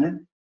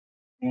implemented,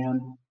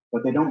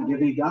 but they don't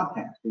give any job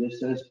tasks. It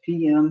says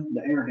PM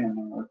the air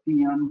handler or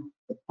PM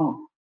the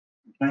pump.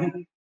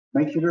 Okay,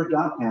 make sure there's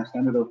job tasks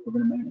under those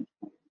preventive maintenance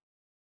plans.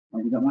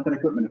 You don't want that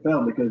equipment to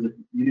fail because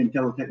you didn't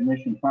tell the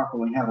technician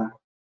properly how to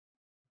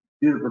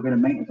do the preventive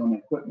maintenance on the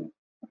equipment.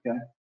 Okay.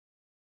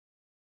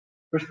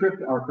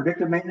 Prescriptive or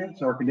predictive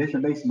maintenance or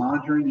condition-based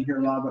monitoring. You hear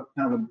a lot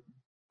of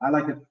I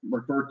like to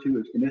refer to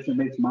as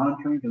condition-based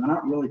monitoring because they're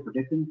not really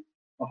predicting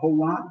a whole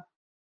lot.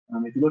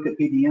 If you look at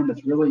PDM,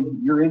 it's really,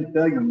 you're in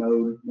failure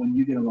mode when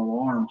you get an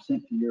alarm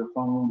sent to your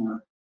phone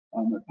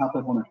or it pops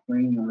up on a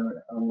screen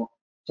or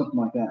something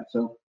like that.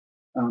 So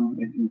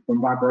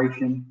from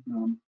vibration,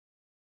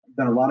 I've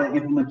done a lot of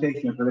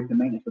implementation of predictive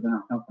maintenance within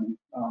our company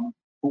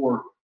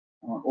for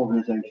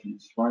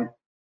organizations, right?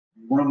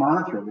 You want to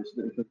monitor this.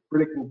 It's a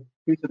critical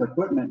piece of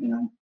equipment,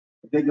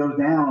 if it goes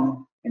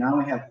down and I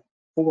only have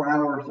 4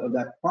 hours of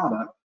that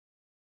product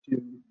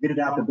to get it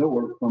out the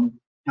door from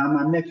time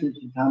I mix it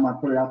to the time I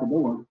put it out the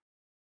door,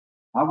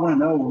 I want to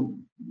know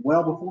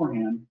well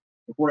beforehand,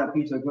 before that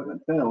piece of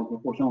equipment fails,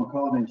 before someone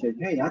calls in and says,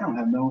 hey, I don't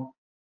have no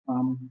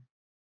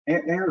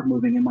air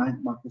moving in my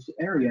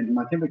area and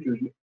my temperature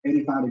is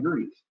 85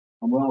 degrees.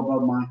 I'm well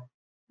above my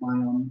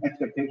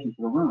expectations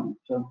for the room.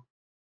 So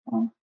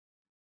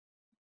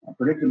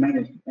predictive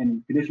maintenance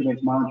and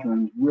condition-based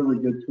monitoring is really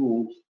good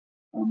tools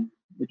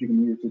that you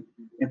can use to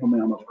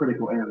implement on those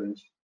critical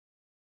areas.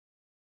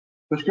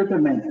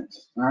 Prescriptive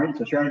maintenance, all right, it's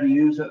a strategy to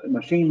use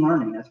machine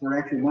learning. That's where it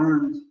actually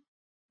learns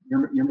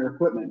your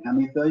equipment, how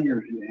many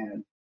failures you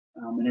had,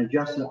 and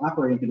adjusts the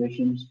operating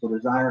conditions for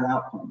desired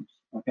outcomes,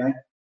 okay?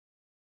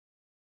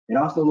 It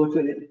also looks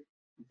at it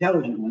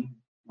intelligently,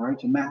 all right,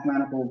 it's a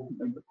mathematical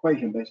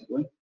equation,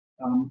 basically,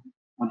 on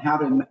how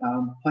to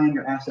plan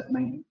your asset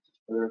maintenance.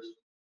 Whether it's,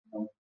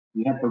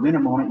 you have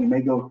preventive on it, you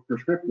may go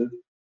prescriptive,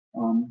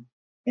 and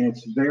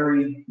it's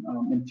very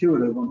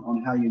intuitive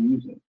on how you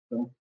use it.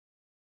 So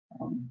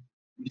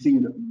you see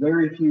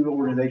very few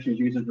organizations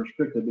using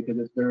prescriptive because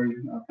it's very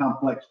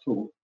complex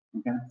tool,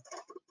 okay?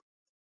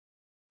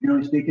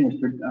 Generally speaking,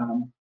 it's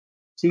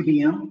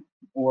CPM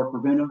or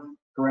preventive,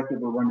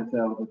 corrective, or run to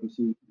fail that you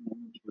see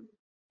for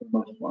the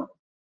most part.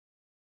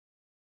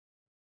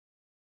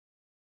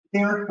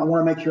 Here, I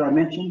want to make sure I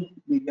mention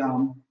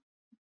the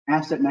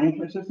asset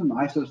management system, the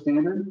ISO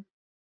standard.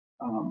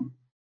 Some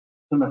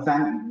of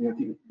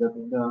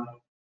the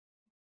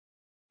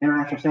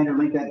international standard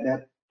link,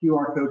 that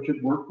QR code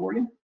should work for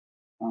you.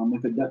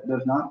 If it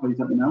does not, please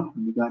let me know.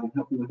 I'll be glad to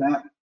help you with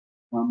that.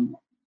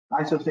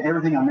 ISO,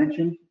 everything I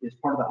mentioned is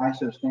part of the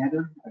ISO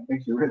standard. I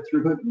basically read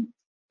through it and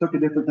took the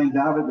different things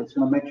out of it. It's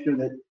going to make sure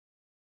that it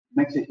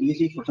makes it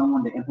easy for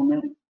someone to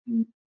implement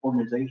in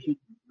organizations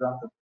throughout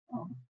the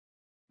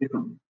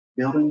different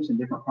buildings and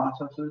different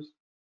processes.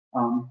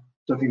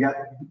 So if you got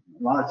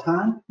a lot of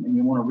time and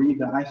you want to read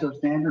the ISO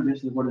standard,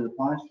 this is what it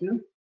applies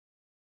to,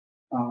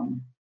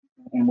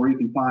 and where you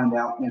can find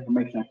out the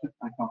information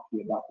I talked to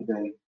you about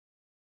today.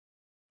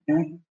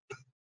 Okay.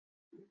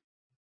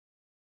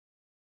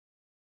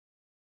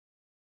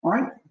 All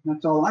right,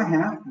 that's all I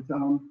have.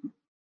 Do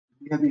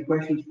you have any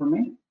questions for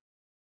me?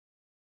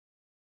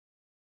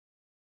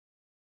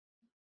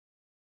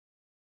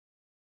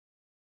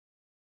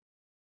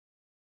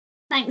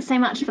 Thanks so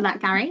much for that,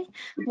 Gary.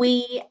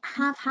 We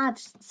have had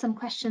some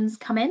questions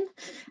come in.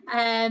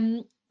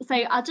 So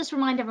I'll just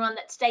remind everyone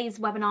that today's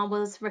webinar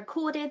was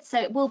recorded, so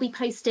it will be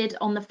posted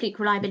on the Fluke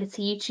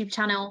Reliability YouTube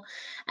channel,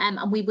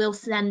 and we will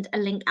send a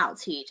link out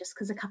to you just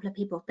because a couple of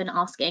people have been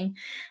asking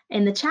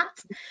in the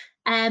chat.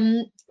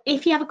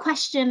 If you have a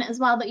question as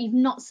well that you've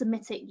not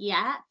submitted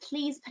yet,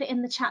 please put it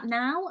in the chat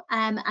now,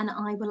 and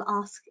I will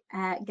ask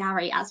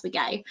Gary as we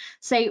go.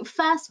 So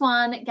first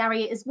one,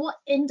 Gary, is what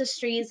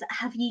industries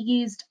have you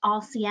used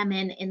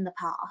RCM in the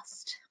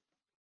past?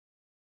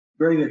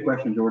 Very good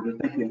question, Georgia.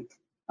 Thank you.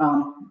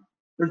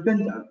 There's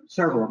been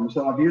several of them.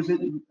 So I've used it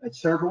at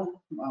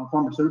several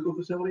pharmaceutical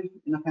facilities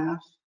in the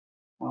past.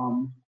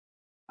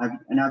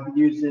 I've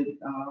used it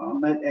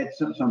at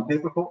some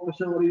paper pulp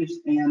facilities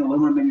and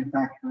aluminum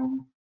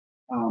manufacturing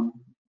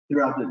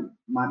throughout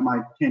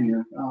my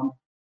tenure.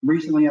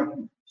 Recently, I've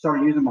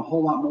started using them a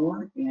whole lot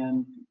more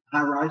in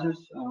high rises.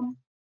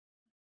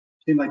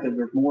 Seems like that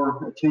there's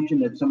more attention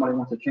that somebody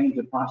wants to change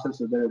the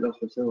process of those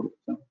facilities.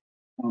 So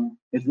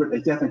it's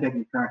definitely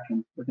taking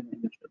traction within the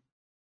industry.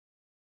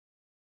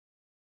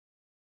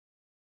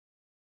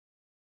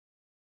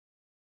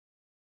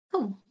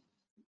 Cool.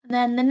 And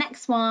then the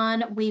next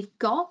one we've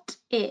got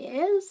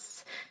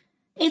is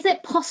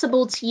it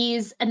possible to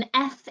use an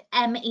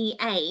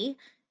FMEA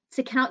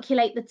to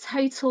calculate the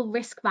total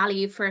risk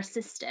value for a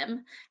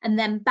system and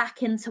then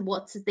back into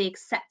what is the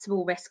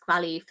acceptable risk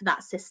value for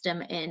that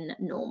system in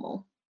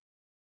normal?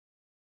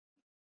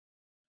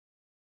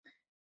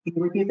 Can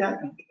you repeat that?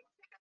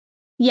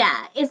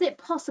 Yeah, is it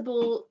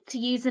possible to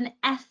use an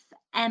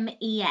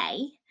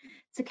FMEA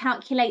to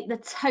calculate the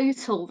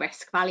total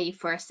risk value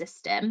for a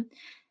system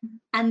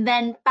and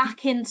then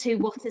back into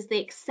what is the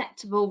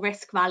acceptable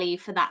risk value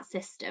for that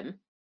system?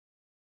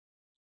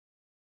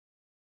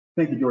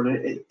 Thank you,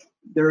 Jordan.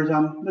 There's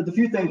a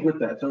few things with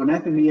that. So an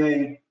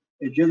FMEA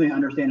is generally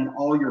understanding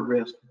all your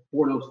risk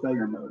for those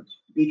failure modes,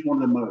 each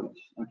one of the modes,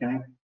 okay?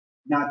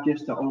 Not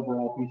just the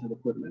overall piece of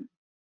equipment.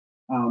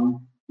 You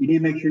need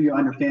to make sure you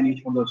understand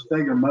each one of those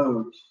failure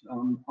modes.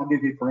 I'll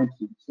give you, for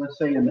instance, let's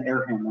say in the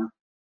air handler.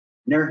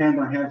 An air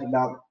handler has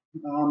about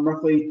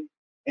roughly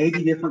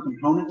 80 different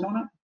components on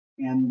it,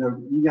 and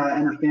you got to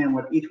understand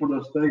what each one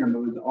of those failure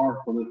modes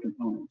are for those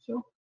components.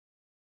 So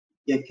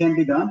it can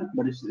be done,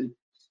 but it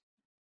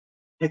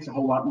takes a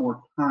whole lot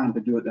more time to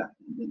do it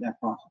that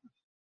process.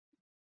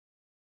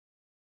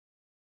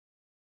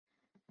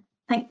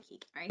 Thank you,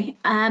 Gary.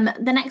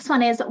 The next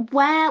one is,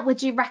 where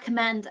would you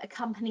recommend a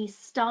company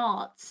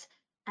start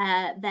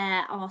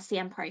their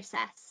RCM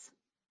process?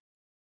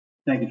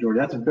 Thank you, George.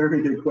 That's a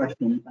very good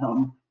question.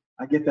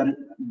 I get that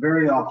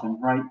very often,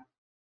 right?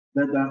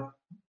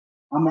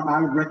 I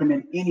would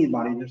recommend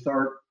anybody to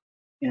start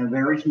in a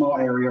very small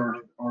area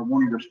or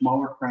one of your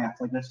smaller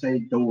crafts, like let's say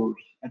doors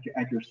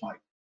at your site,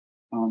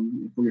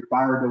 for your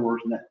fire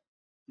doors, and that,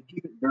 to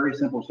keep it very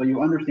simple so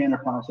you understand the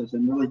process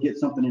and really get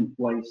something in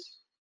place,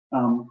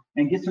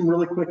 and get some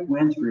really quick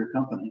wins for your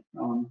company,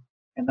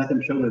 and let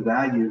them show the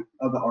value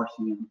of the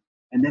RCM,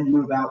 and then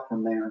move out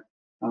from there.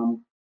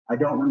 I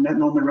don't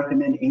normally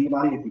recommend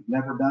anybody, if you've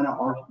never done a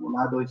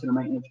reliability center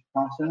maintenance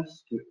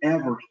process, to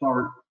ever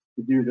start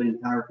to do the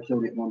entire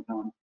facility at one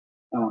time.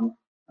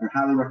 I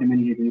highly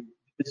recommend you do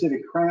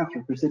specific crafts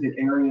or specific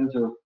areas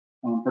or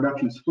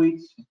production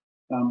suites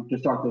to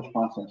start those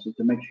processes,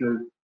 to make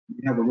sure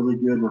you have a really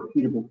good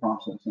repeatable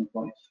process in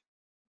place.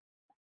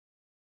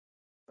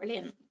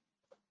 Brilliant.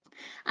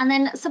 And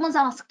then someone's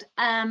asked,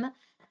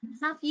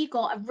 have you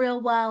got a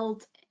real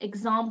world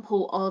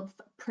example of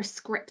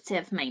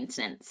prescriptive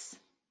maintenance?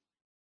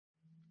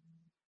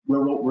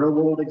 Real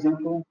world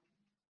example?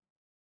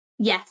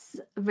 Yes,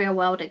 real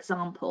world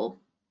example.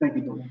 Thank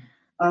you, Jordan.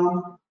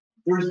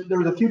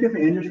 There's a few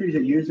different industries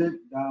that use it.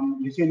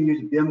 You see them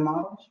use BIM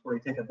models, where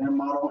you take a BIM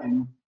model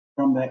and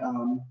from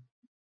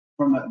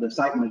the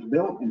site when it's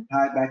built and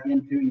tie it back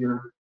into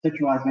your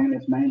centralized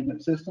maintenance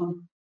management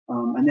system,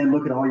 and then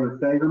look at all your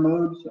failure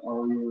modes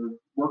or your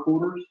work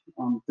orders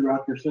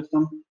throughout your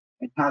system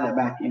and tie that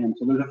back in.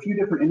 So there's a few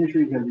different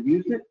industries that have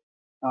used it.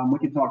 We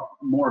can talk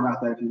more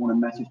about that if you want to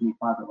message me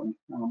privately,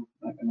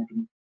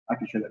 and I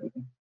can share that with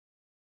you.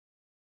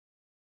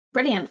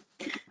 Brilliant.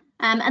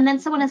 And then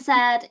someone has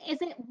said,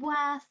 is it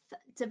worth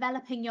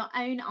developing your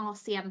own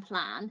RCM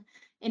plan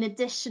in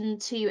addition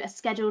to a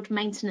scheduled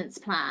maintenance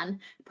plan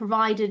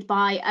provided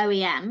by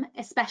OEM,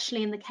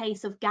 especially in the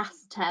case of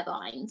gas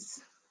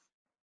turbines?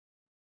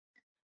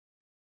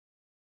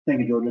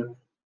 Thank you, Georgia.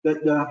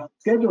 The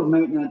scheduled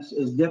maintenance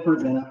is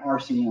different than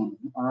RCM,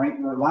 all right?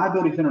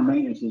 Reliability center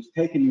maintenance is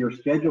taking your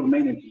scheduled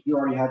maintenance you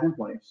already have in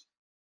place,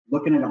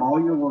 looking at all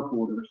your work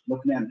orders,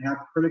 looking at how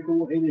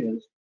critical it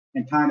is,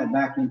 and tying it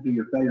back into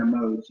your failure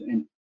modes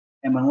and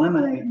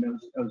eliminating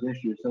those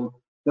issues. So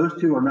those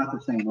two are not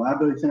the same.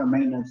 Reliability center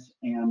maintenance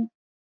and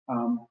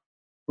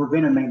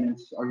preventive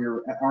maintenance, or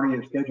your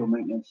already scheduled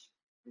maintenance,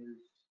 is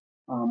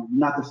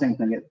not the same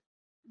thing.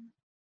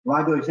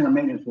 Reliability center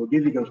maintenance will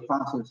give you those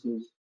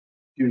processes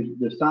to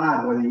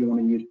decide whether you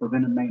want to use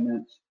preventive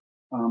maintenance,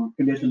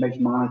 condition-based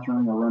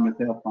monitoring, or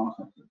run-the-tail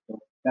processes. So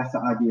that's the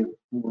idea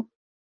for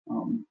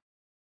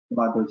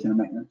reliability center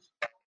maintenance.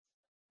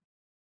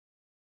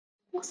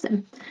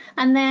 Awesome.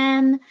 And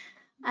then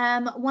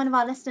one of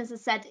our listeners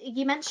has said,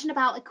 you mentioned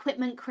about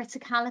equipment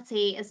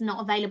criticality is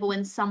not available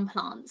in some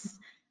plants.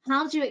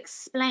 How do you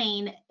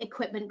explain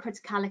equipment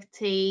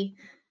criticality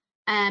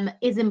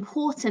is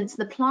important to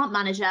the plant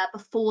manager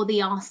before the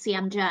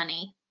RCM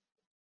journey?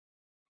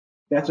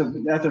 That's a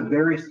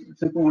very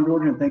simple one,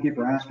 Georgia, and thank you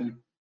for asking.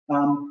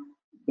 The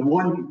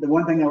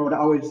one thing I would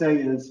always say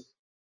is,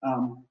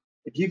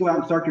 if you go out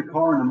and start your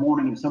car in the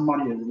morning and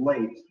somebody is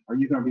late, are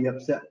you going to be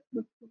upset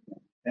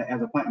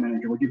as a plant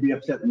manager? Would you be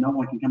upset that no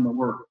one can come to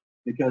work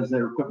because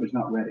their equipment's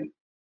not ready,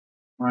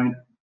 right?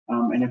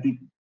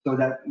 And so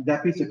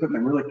that piece of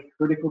equipment really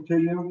critical to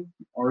you,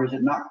 or is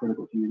it not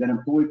critical to you? Is that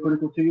employee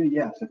critical to you?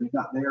 Yes. If he's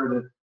not there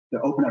to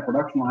open that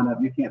production line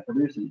up, you can't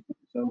produce anything.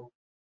 So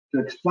to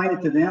explain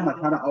it to them, I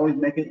try to always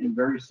make it in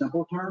very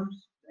simple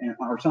terms,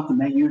 or something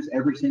they use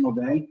every single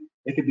day.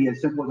 It could be as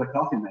simple as a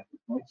coffee maker,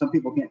 right? Some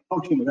people can't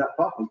function without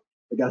coffee.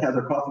 They got to have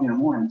their coffee in the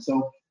morning.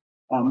 So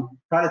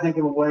try to think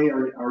of a way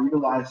or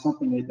utilize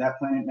something that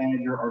plant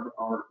manager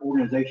or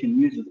organization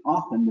uses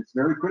often that's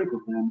very critical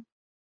to them,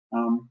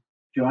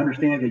 to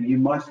understand that you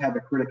must have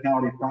a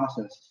criticality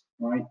process,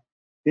 right?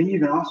 Then you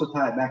can also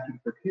tie it back to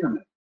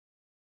procurement,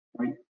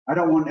 right? I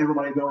don't want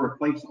everybody to go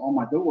replace all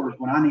my doors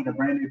when I need a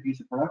brand new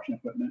piece of production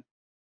equipment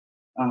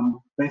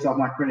based off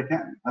my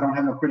criticality. I don't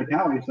have no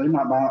criticality, so they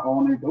might buy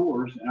all new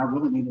doors, and I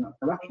really need enough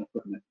production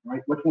equipment,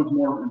 right? Which one's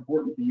more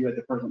important to you at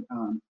the present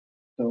time?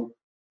 So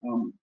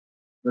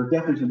there's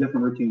definitely some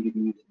different routines you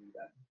can use to do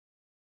that.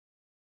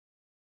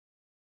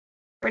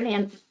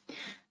 Brilliant.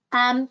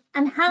 And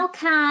how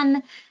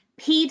can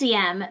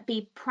PDM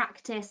be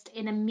practiced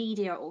in a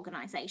media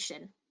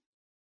organization?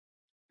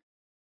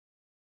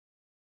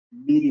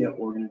 Media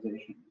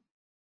organization.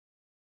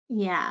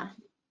 Yeah.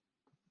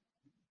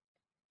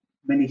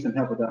 May need some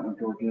help with that one,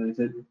 Georgia.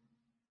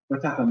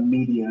 What type of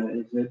media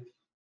is it?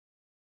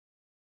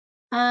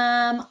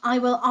 I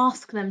will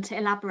ask them to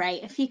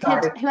elaborate. If you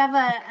could,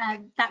 whoever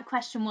that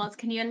question was,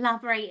 can you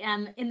elaborate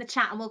in the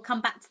chat, and we'll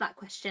come back to that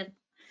question.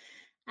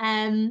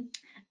 I've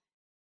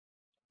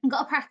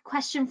got a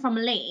question from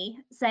Lee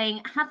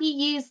saying, have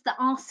you used the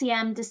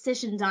RCM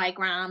decision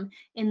diagram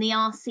in the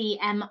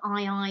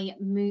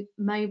RCMII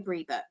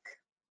Mowbray book?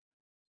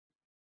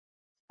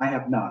 I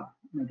have not.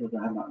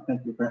 I have not.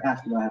 Thank you for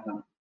asking. I have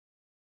not.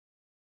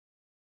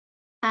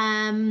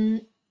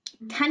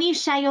 Can you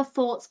share your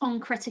thoughts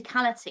on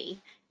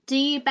criticality? Do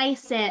you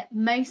base it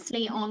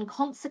mostly on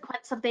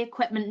consequence of the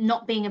equipment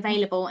not being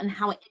available and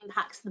how it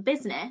impacts the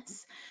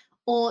business?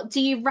 Or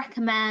do you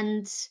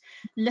recommend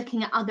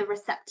looking at other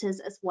receptors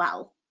as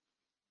well?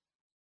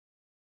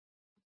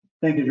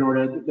 Thank you,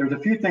 Jordan. There's a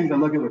few things I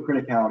look at with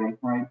criticality,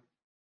 right?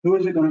 Who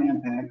is it going to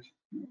impact?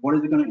 What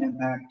is it going to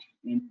impact?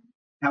 And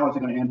how is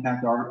it going to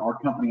impact our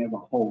company as a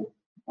whole?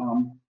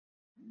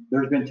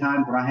 There's been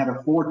times where I had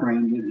a floor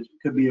drain that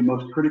could be the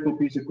most critical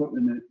piece of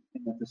equipment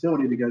in the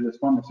facility because it's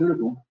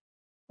pharmaceutical,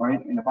 right?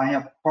 And if I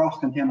have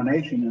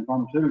cross-contamination in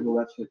pharmaceutical,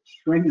 that's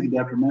extremely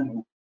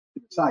detrimental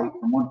the site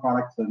from one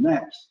product to the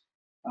next.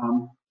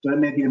 So it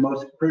may be the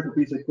most critical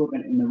piece of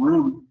equipment in the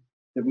room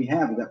that we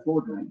have is that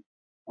floor drain,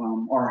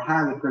 or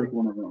highly critical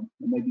in the room.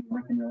 It may be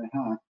ranking really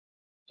high.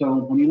 So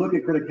when you look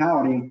at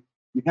criticality,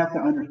 you have to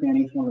understand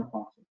each one of the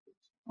processes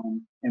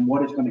and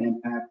what it's going to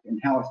impact and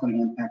how it's going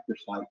to impact your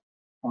site.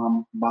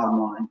 Bottom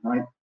line,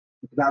 right?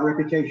 It's about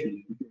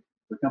reputation. If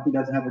the company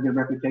doesn't have a good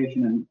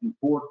reputation and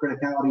poor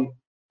criticality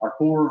or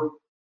poor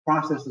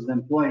processes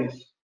in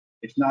place,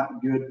 it's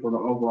not good for the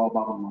overall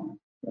bottom line.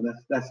 So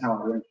that's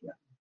how I rank that.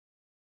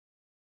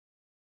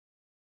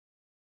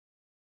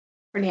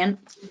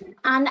 Brilliant.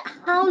 And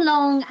how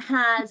long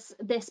has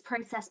this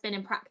process been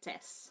in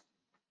practice?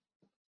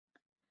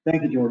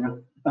 Thank you,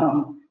 Georgia.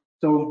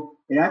 So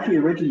it actually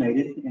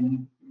originated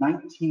in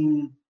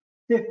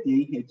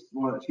 1950.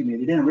 Excuse me,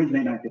 it didn't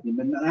originate in 1950,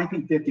 but in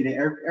 1950, the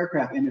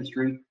aircraft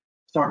industry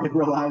started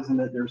realizing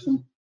that there's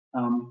some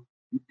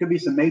could be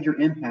some major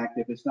impact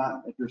if there's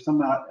not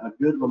a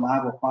good,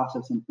 reliable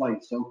process in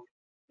place. So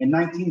in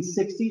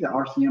 1960, the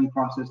RCM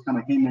process kind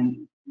of came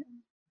in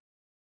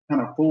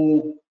kind of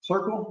full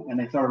circle, and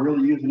they started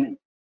really using it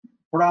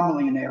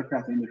predominantly in the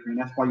aircraft industry, and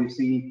that's why you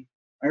see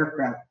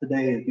aircraft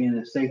today as being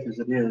as safe as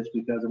it is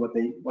because of what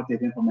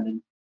they've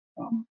implemented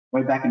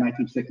way back in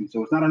 1960.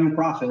 So it's not a new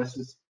process,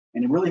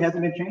 and it really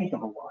hasn't been changed a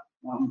whole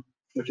lot,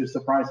 which is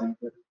surprising,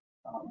 but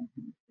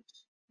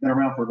it's been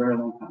around for a very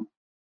long time.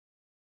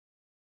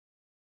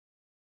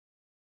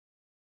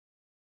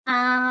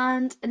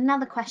 And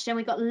another question,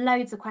 we've got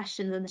loads of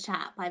questions in the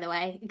chat, by the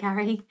way,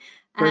 Gary,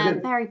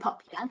 very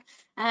popular.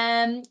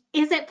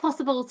 Is it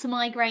possible to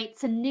migrate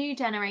to new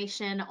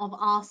generation of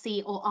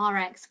RC or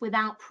RX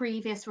without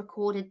previous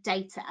recorded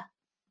data?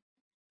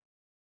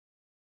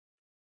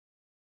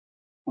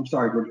 I'm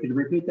sorry, George, could you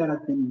repeat that? I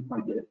didn't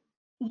quite get it.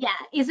 Yeah,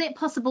 is it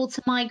possible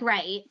to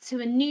migrate to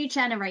a new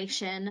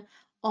generation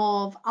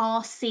of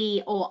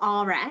RC or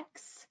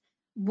RX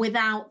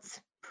without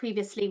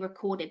previously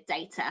recorded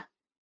data?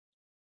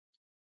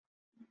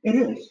 It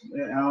is.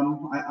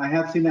 I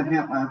have seen that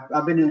happen.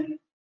 I've been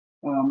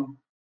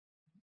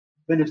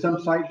to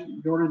some sites,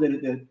 Georgia,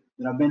 that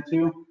I've been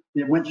to.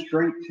 It went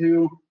straight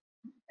to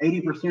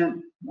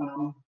 80%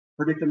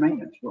 predictive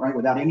maintenance, right?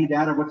 Without any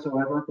data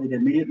whatsoever. They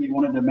immediately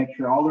wanted to make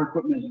sure all their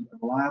equipment is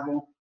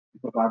reliable. They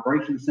put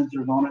vibration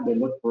sensors on it. They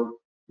look for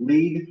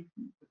lead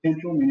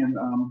potential, meaning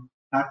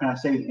how can I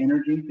save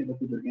energy? They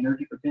look at their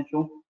energy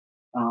potential,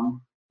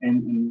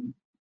 and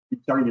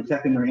started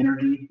detecting their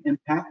energy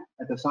impact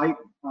at the site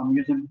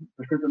using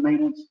prescriptive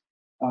maintenance.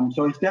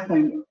 So it's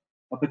definitely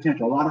a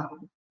potential.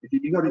 If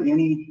you go to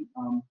any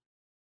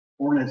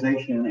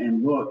organization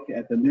and look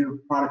at the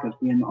new product that's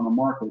being on the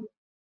market,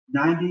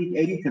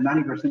 80 to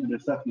 90% of the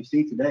stuff you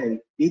see today,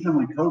 even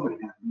when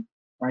COVID happened,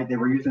 right, they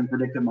were using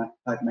predictive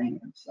type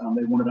maintenance.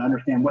 They wanted to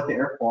understand what the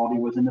air quality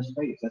was in the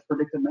space. That's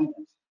predictive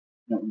maintenance.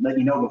 Let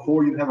you know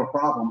before you have a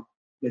problem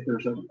that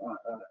there's a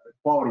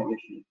quality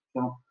issue.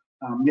 So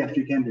yes,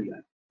 you can do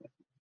that.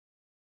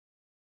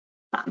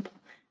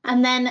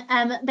 And then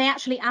they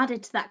actually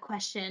added to that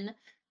question,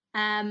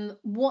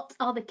 what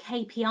are the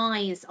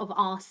KPIs of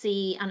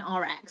RC and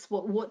RX?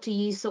 What do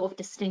you sort of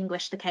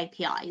distinguish the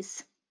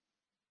KPIs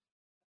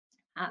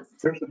as?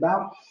 There's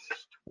about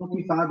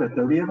 25 to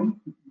 30 of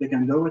them that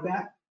can go with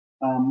that.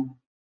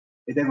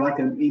 If they'd like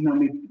to email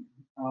me,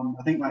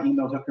 I think my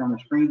email's up here on the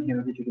screen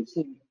here that you can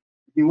see.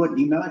 If you would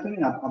email it to me,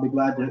 I'll be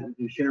glad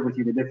to share with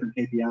you the different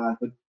KPIs.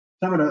 But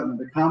some of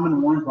the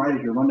common ones, right,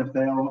 is your run to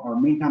fail or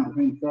mean time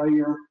between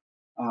failure.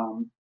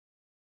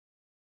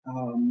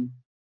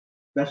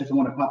 That's just the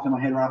one that pops in my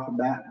head right off the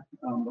bat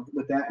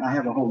with that. And I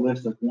have a whole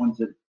list of ones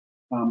that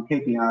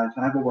KPIs.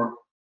 I have over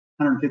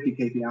 150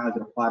 KPIs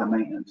that apply to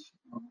maintenance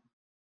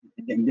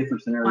in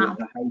different scenarios.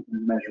 Wow. How you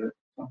can measure it.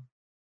 So.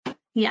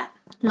 Yeah,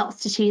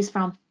 lots to choose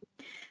from.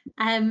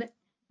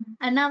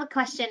 Another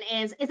question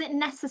is it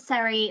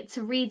necessary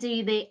to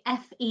redo the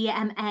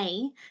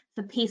FEMA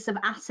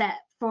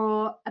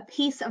for a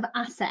piece of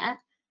asset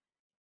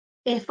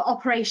if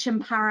operation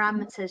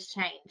parameters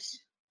change?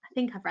 I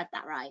think I've read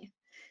that right.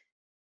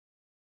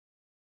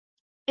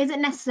 Is it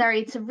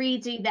necessary to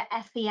redo the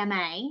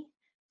FEMA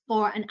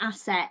for an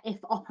asset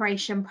if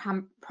operation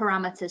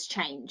parameters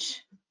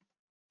change?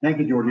 Thank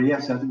you, Georgia.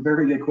 Yes, that's a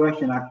very good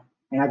question. I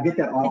get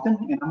that often,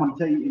 and I'm going to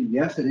tell you,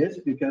 yes, it is,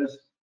 because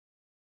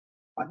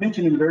I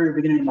mentioned in the very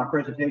beginning of my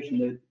presentation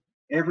that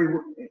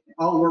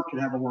all work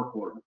should have a work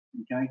order.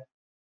 Okay,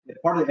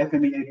 part of the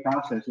FMEA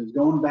process is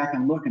going back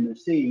and looking to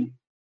see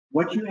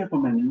what you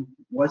implemented.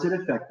 Was it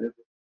effective?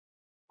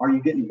 Are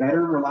you getting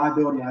better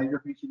reliability out of your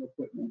piece of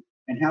equipment?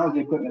 And how is the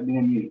equipment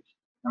being used,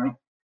 right?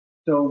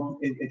 So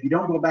if you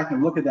don't go back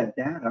and look at that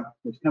data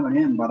that's coming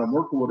in by the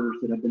work orders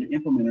that have been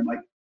implemented,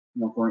 like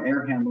for an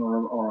air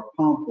handler or a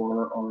pump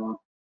or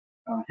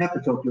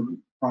HEPA filter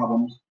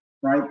problems,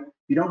 right?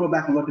 You don't go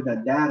back and look at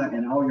that data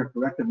and all your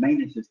corrective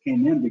maintenances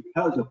came in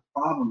because of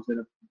problems that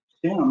have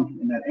stemmed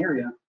in that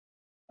area,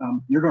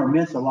 you're going to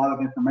miss a lot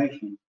of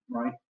information,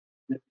 right?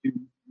 To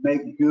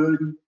make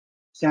good,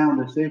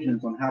 sound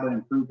decisions on how to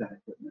improve that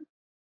equipment.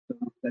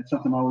 So that's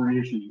something my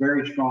organization is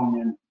very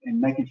strong in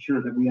making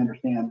sure that we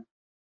understand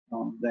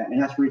that.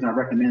 And that's the reason I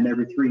recommend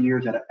every 3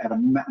 years at a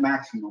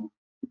maximum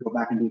to go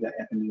back and do that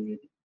FMEA.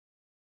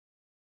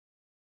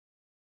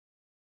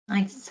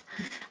 Nice.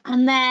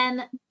 And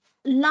then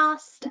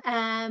last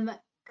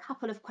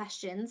couple of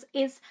questions,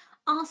 is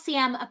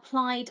RCM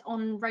applied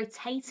on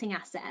rotating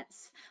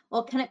assets,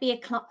 or can it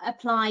be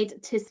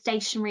applied to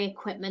stationary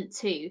equipment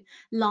too,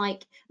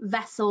 like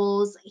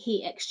vessels,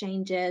 heat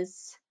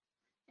exchangers,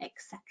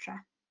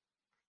 etc.?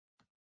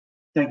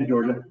 Thank you,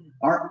 Georgia.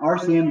 Our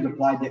RCM is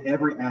applied to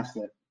every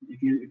asset.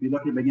 If you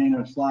look at the beginning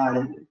of the slide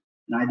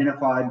and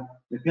identified,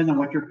 depending on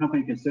what your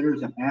company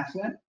considers an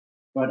asset,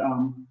 but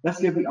I'll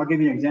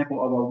give you an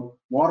example of a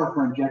water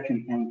for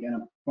injection tank in a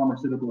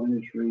pharmaceutical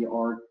industry,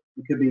 or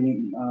it could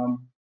be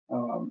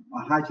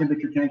a high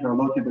temperature tank or a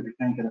low temperature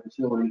tank at a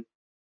facility.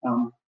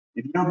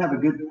 If you don't have a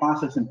good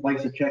process in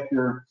place to check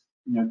your,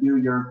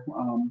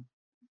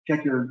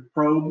 check your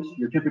probes,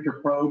 your temperature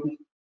probes,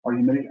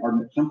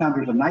 or sometimes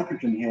there's a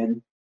nitrogen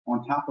head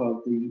on top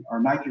of our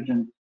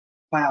nitrogen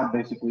cloud,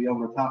 basically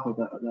over top of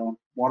the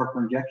water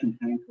for injection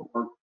tank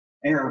or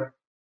air.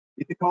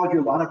 It could cause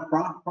you a lot of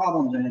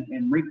problems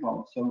and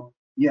recalls. So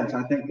yes,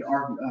 I think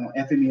our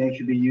FMEA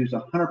should be used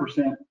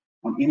 100%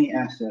 on any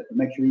asset to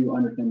make sure you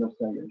understand those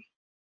failures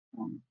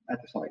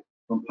at the site,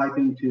 from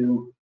piping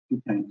to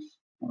tanks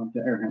to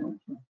air handling.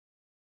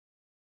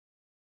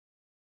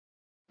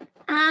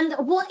 And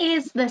what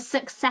is the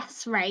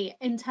success rate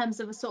in terms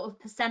of a sort of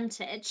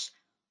percentage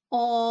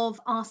of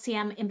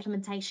RCM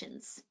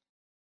implementations?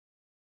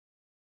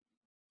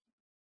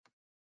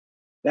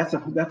 That's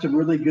a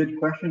really good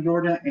question,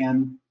 Georgia.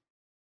 And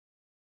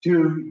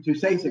to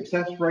say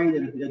success rate,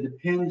 it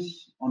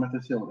depends on the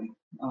facility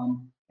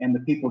and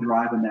the people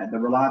driving that, the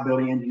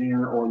reliability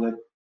engineer or the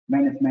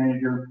maintenance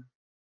manager.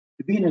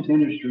 To be in this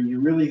industry, you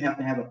really have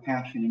to have a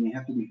passion and you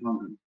have to be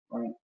hungry,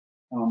 right?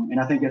 And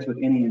I think that's with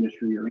any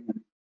industry you're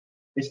in.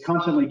 It's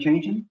constantly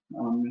changing.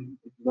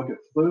 If you look at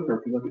Fluke or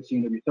if you look at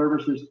C&W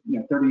Services,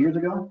 30 years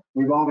ago,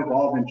 we've all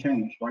evolved and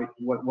changed, right?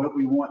 What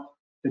we want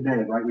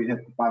today, right? We have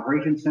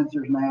vibration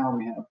sensors now.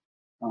 We have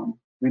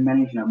we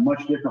manage in a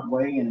much different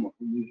way, and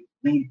we use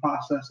lean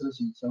processes.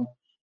 And so,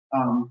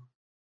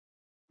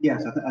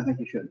 yes, I think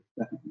you should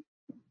definitely.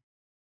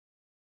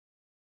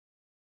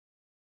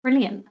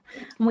 Brilliant.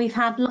 And we've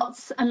had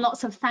lots and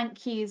lots of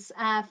thank yous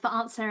for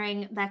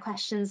answering their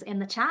questions in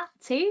the chat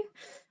too.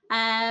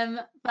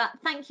 But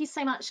thank you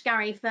so much,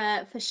 Gary,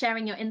 for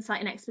sharing your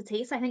insight and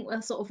expertise. I think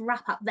we'll sort of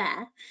wrap up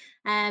there,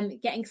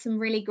 getting some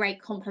really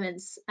great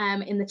compliments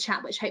in the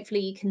chat, which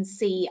hopefully you can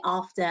see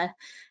after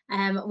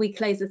we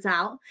close this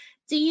out.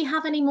 Do you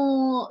have any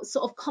more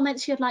sort of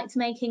comments you'd like to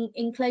make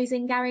in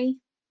closing, Gary?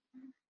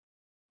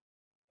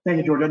 Thank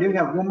you, George. I do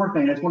have one more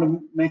thing I just want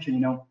to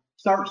mention,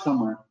 start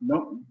somewhere.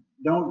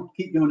 Don't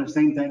keep doing the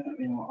same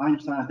thing.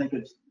 Einstein, I think,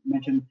 it's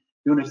mentioned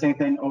doing the same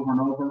thing over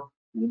and over.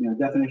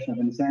 Definition of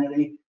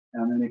insanity,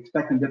 and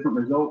expecting different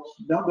results.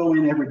 Don't go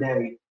in every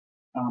day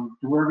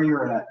to wherever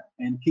you're at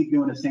and keep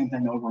doing the same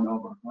thing over and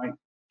over, right?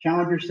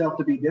 Challenge yourself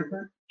to be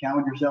different,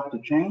 challenge yourself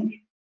to change,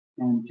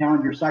 and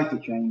challenge your site to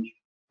change.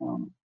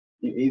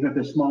 Even if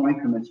it's small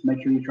increments,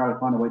 make sure you try to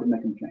find a way to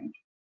make them change.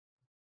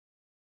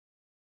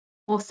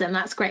 Awesome,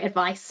 that's great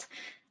advice.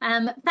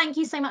 Thank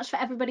you so much for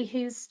everybody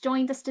who's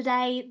joined us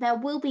today. There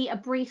will be a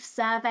brief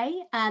survey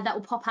that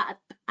will pop up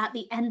at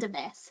the end of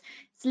this.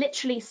 It's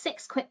literally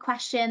 6 quick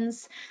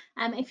questions.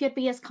 If you'd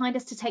be as kind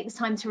as to take the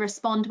time to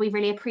respond, we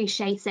really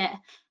appreciate it.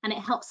 And it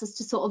helps us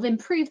to sort of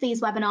improve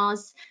these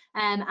webinars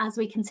as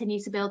we continue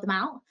to build them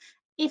out.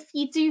 If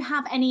you do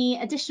have any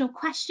additional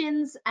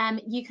questions,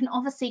 you can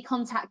obviously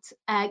contact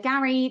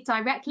Gary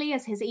directly,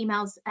 as his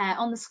email's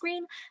on the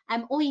screen,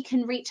 or you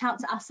can reach out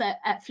to us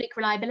at Fluke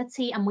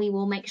Reliability, and we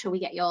will make sure we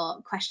get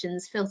your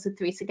questions filtered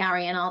through to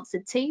Gary and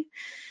answered too.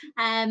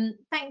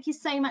 Thank you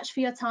so much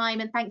for your time,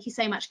 and thank you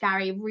so much,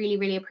 Gary. Really,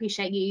 really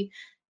appreciate you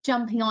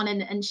jumping on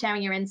and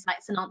sharing your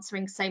insights and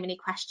answering so many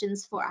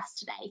questions for us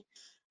today.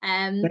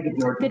 Thank you,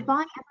 George.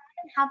 Goodbye,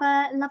 everyone, and have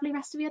a lovely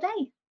rest of your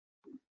day.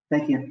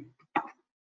 Thank you.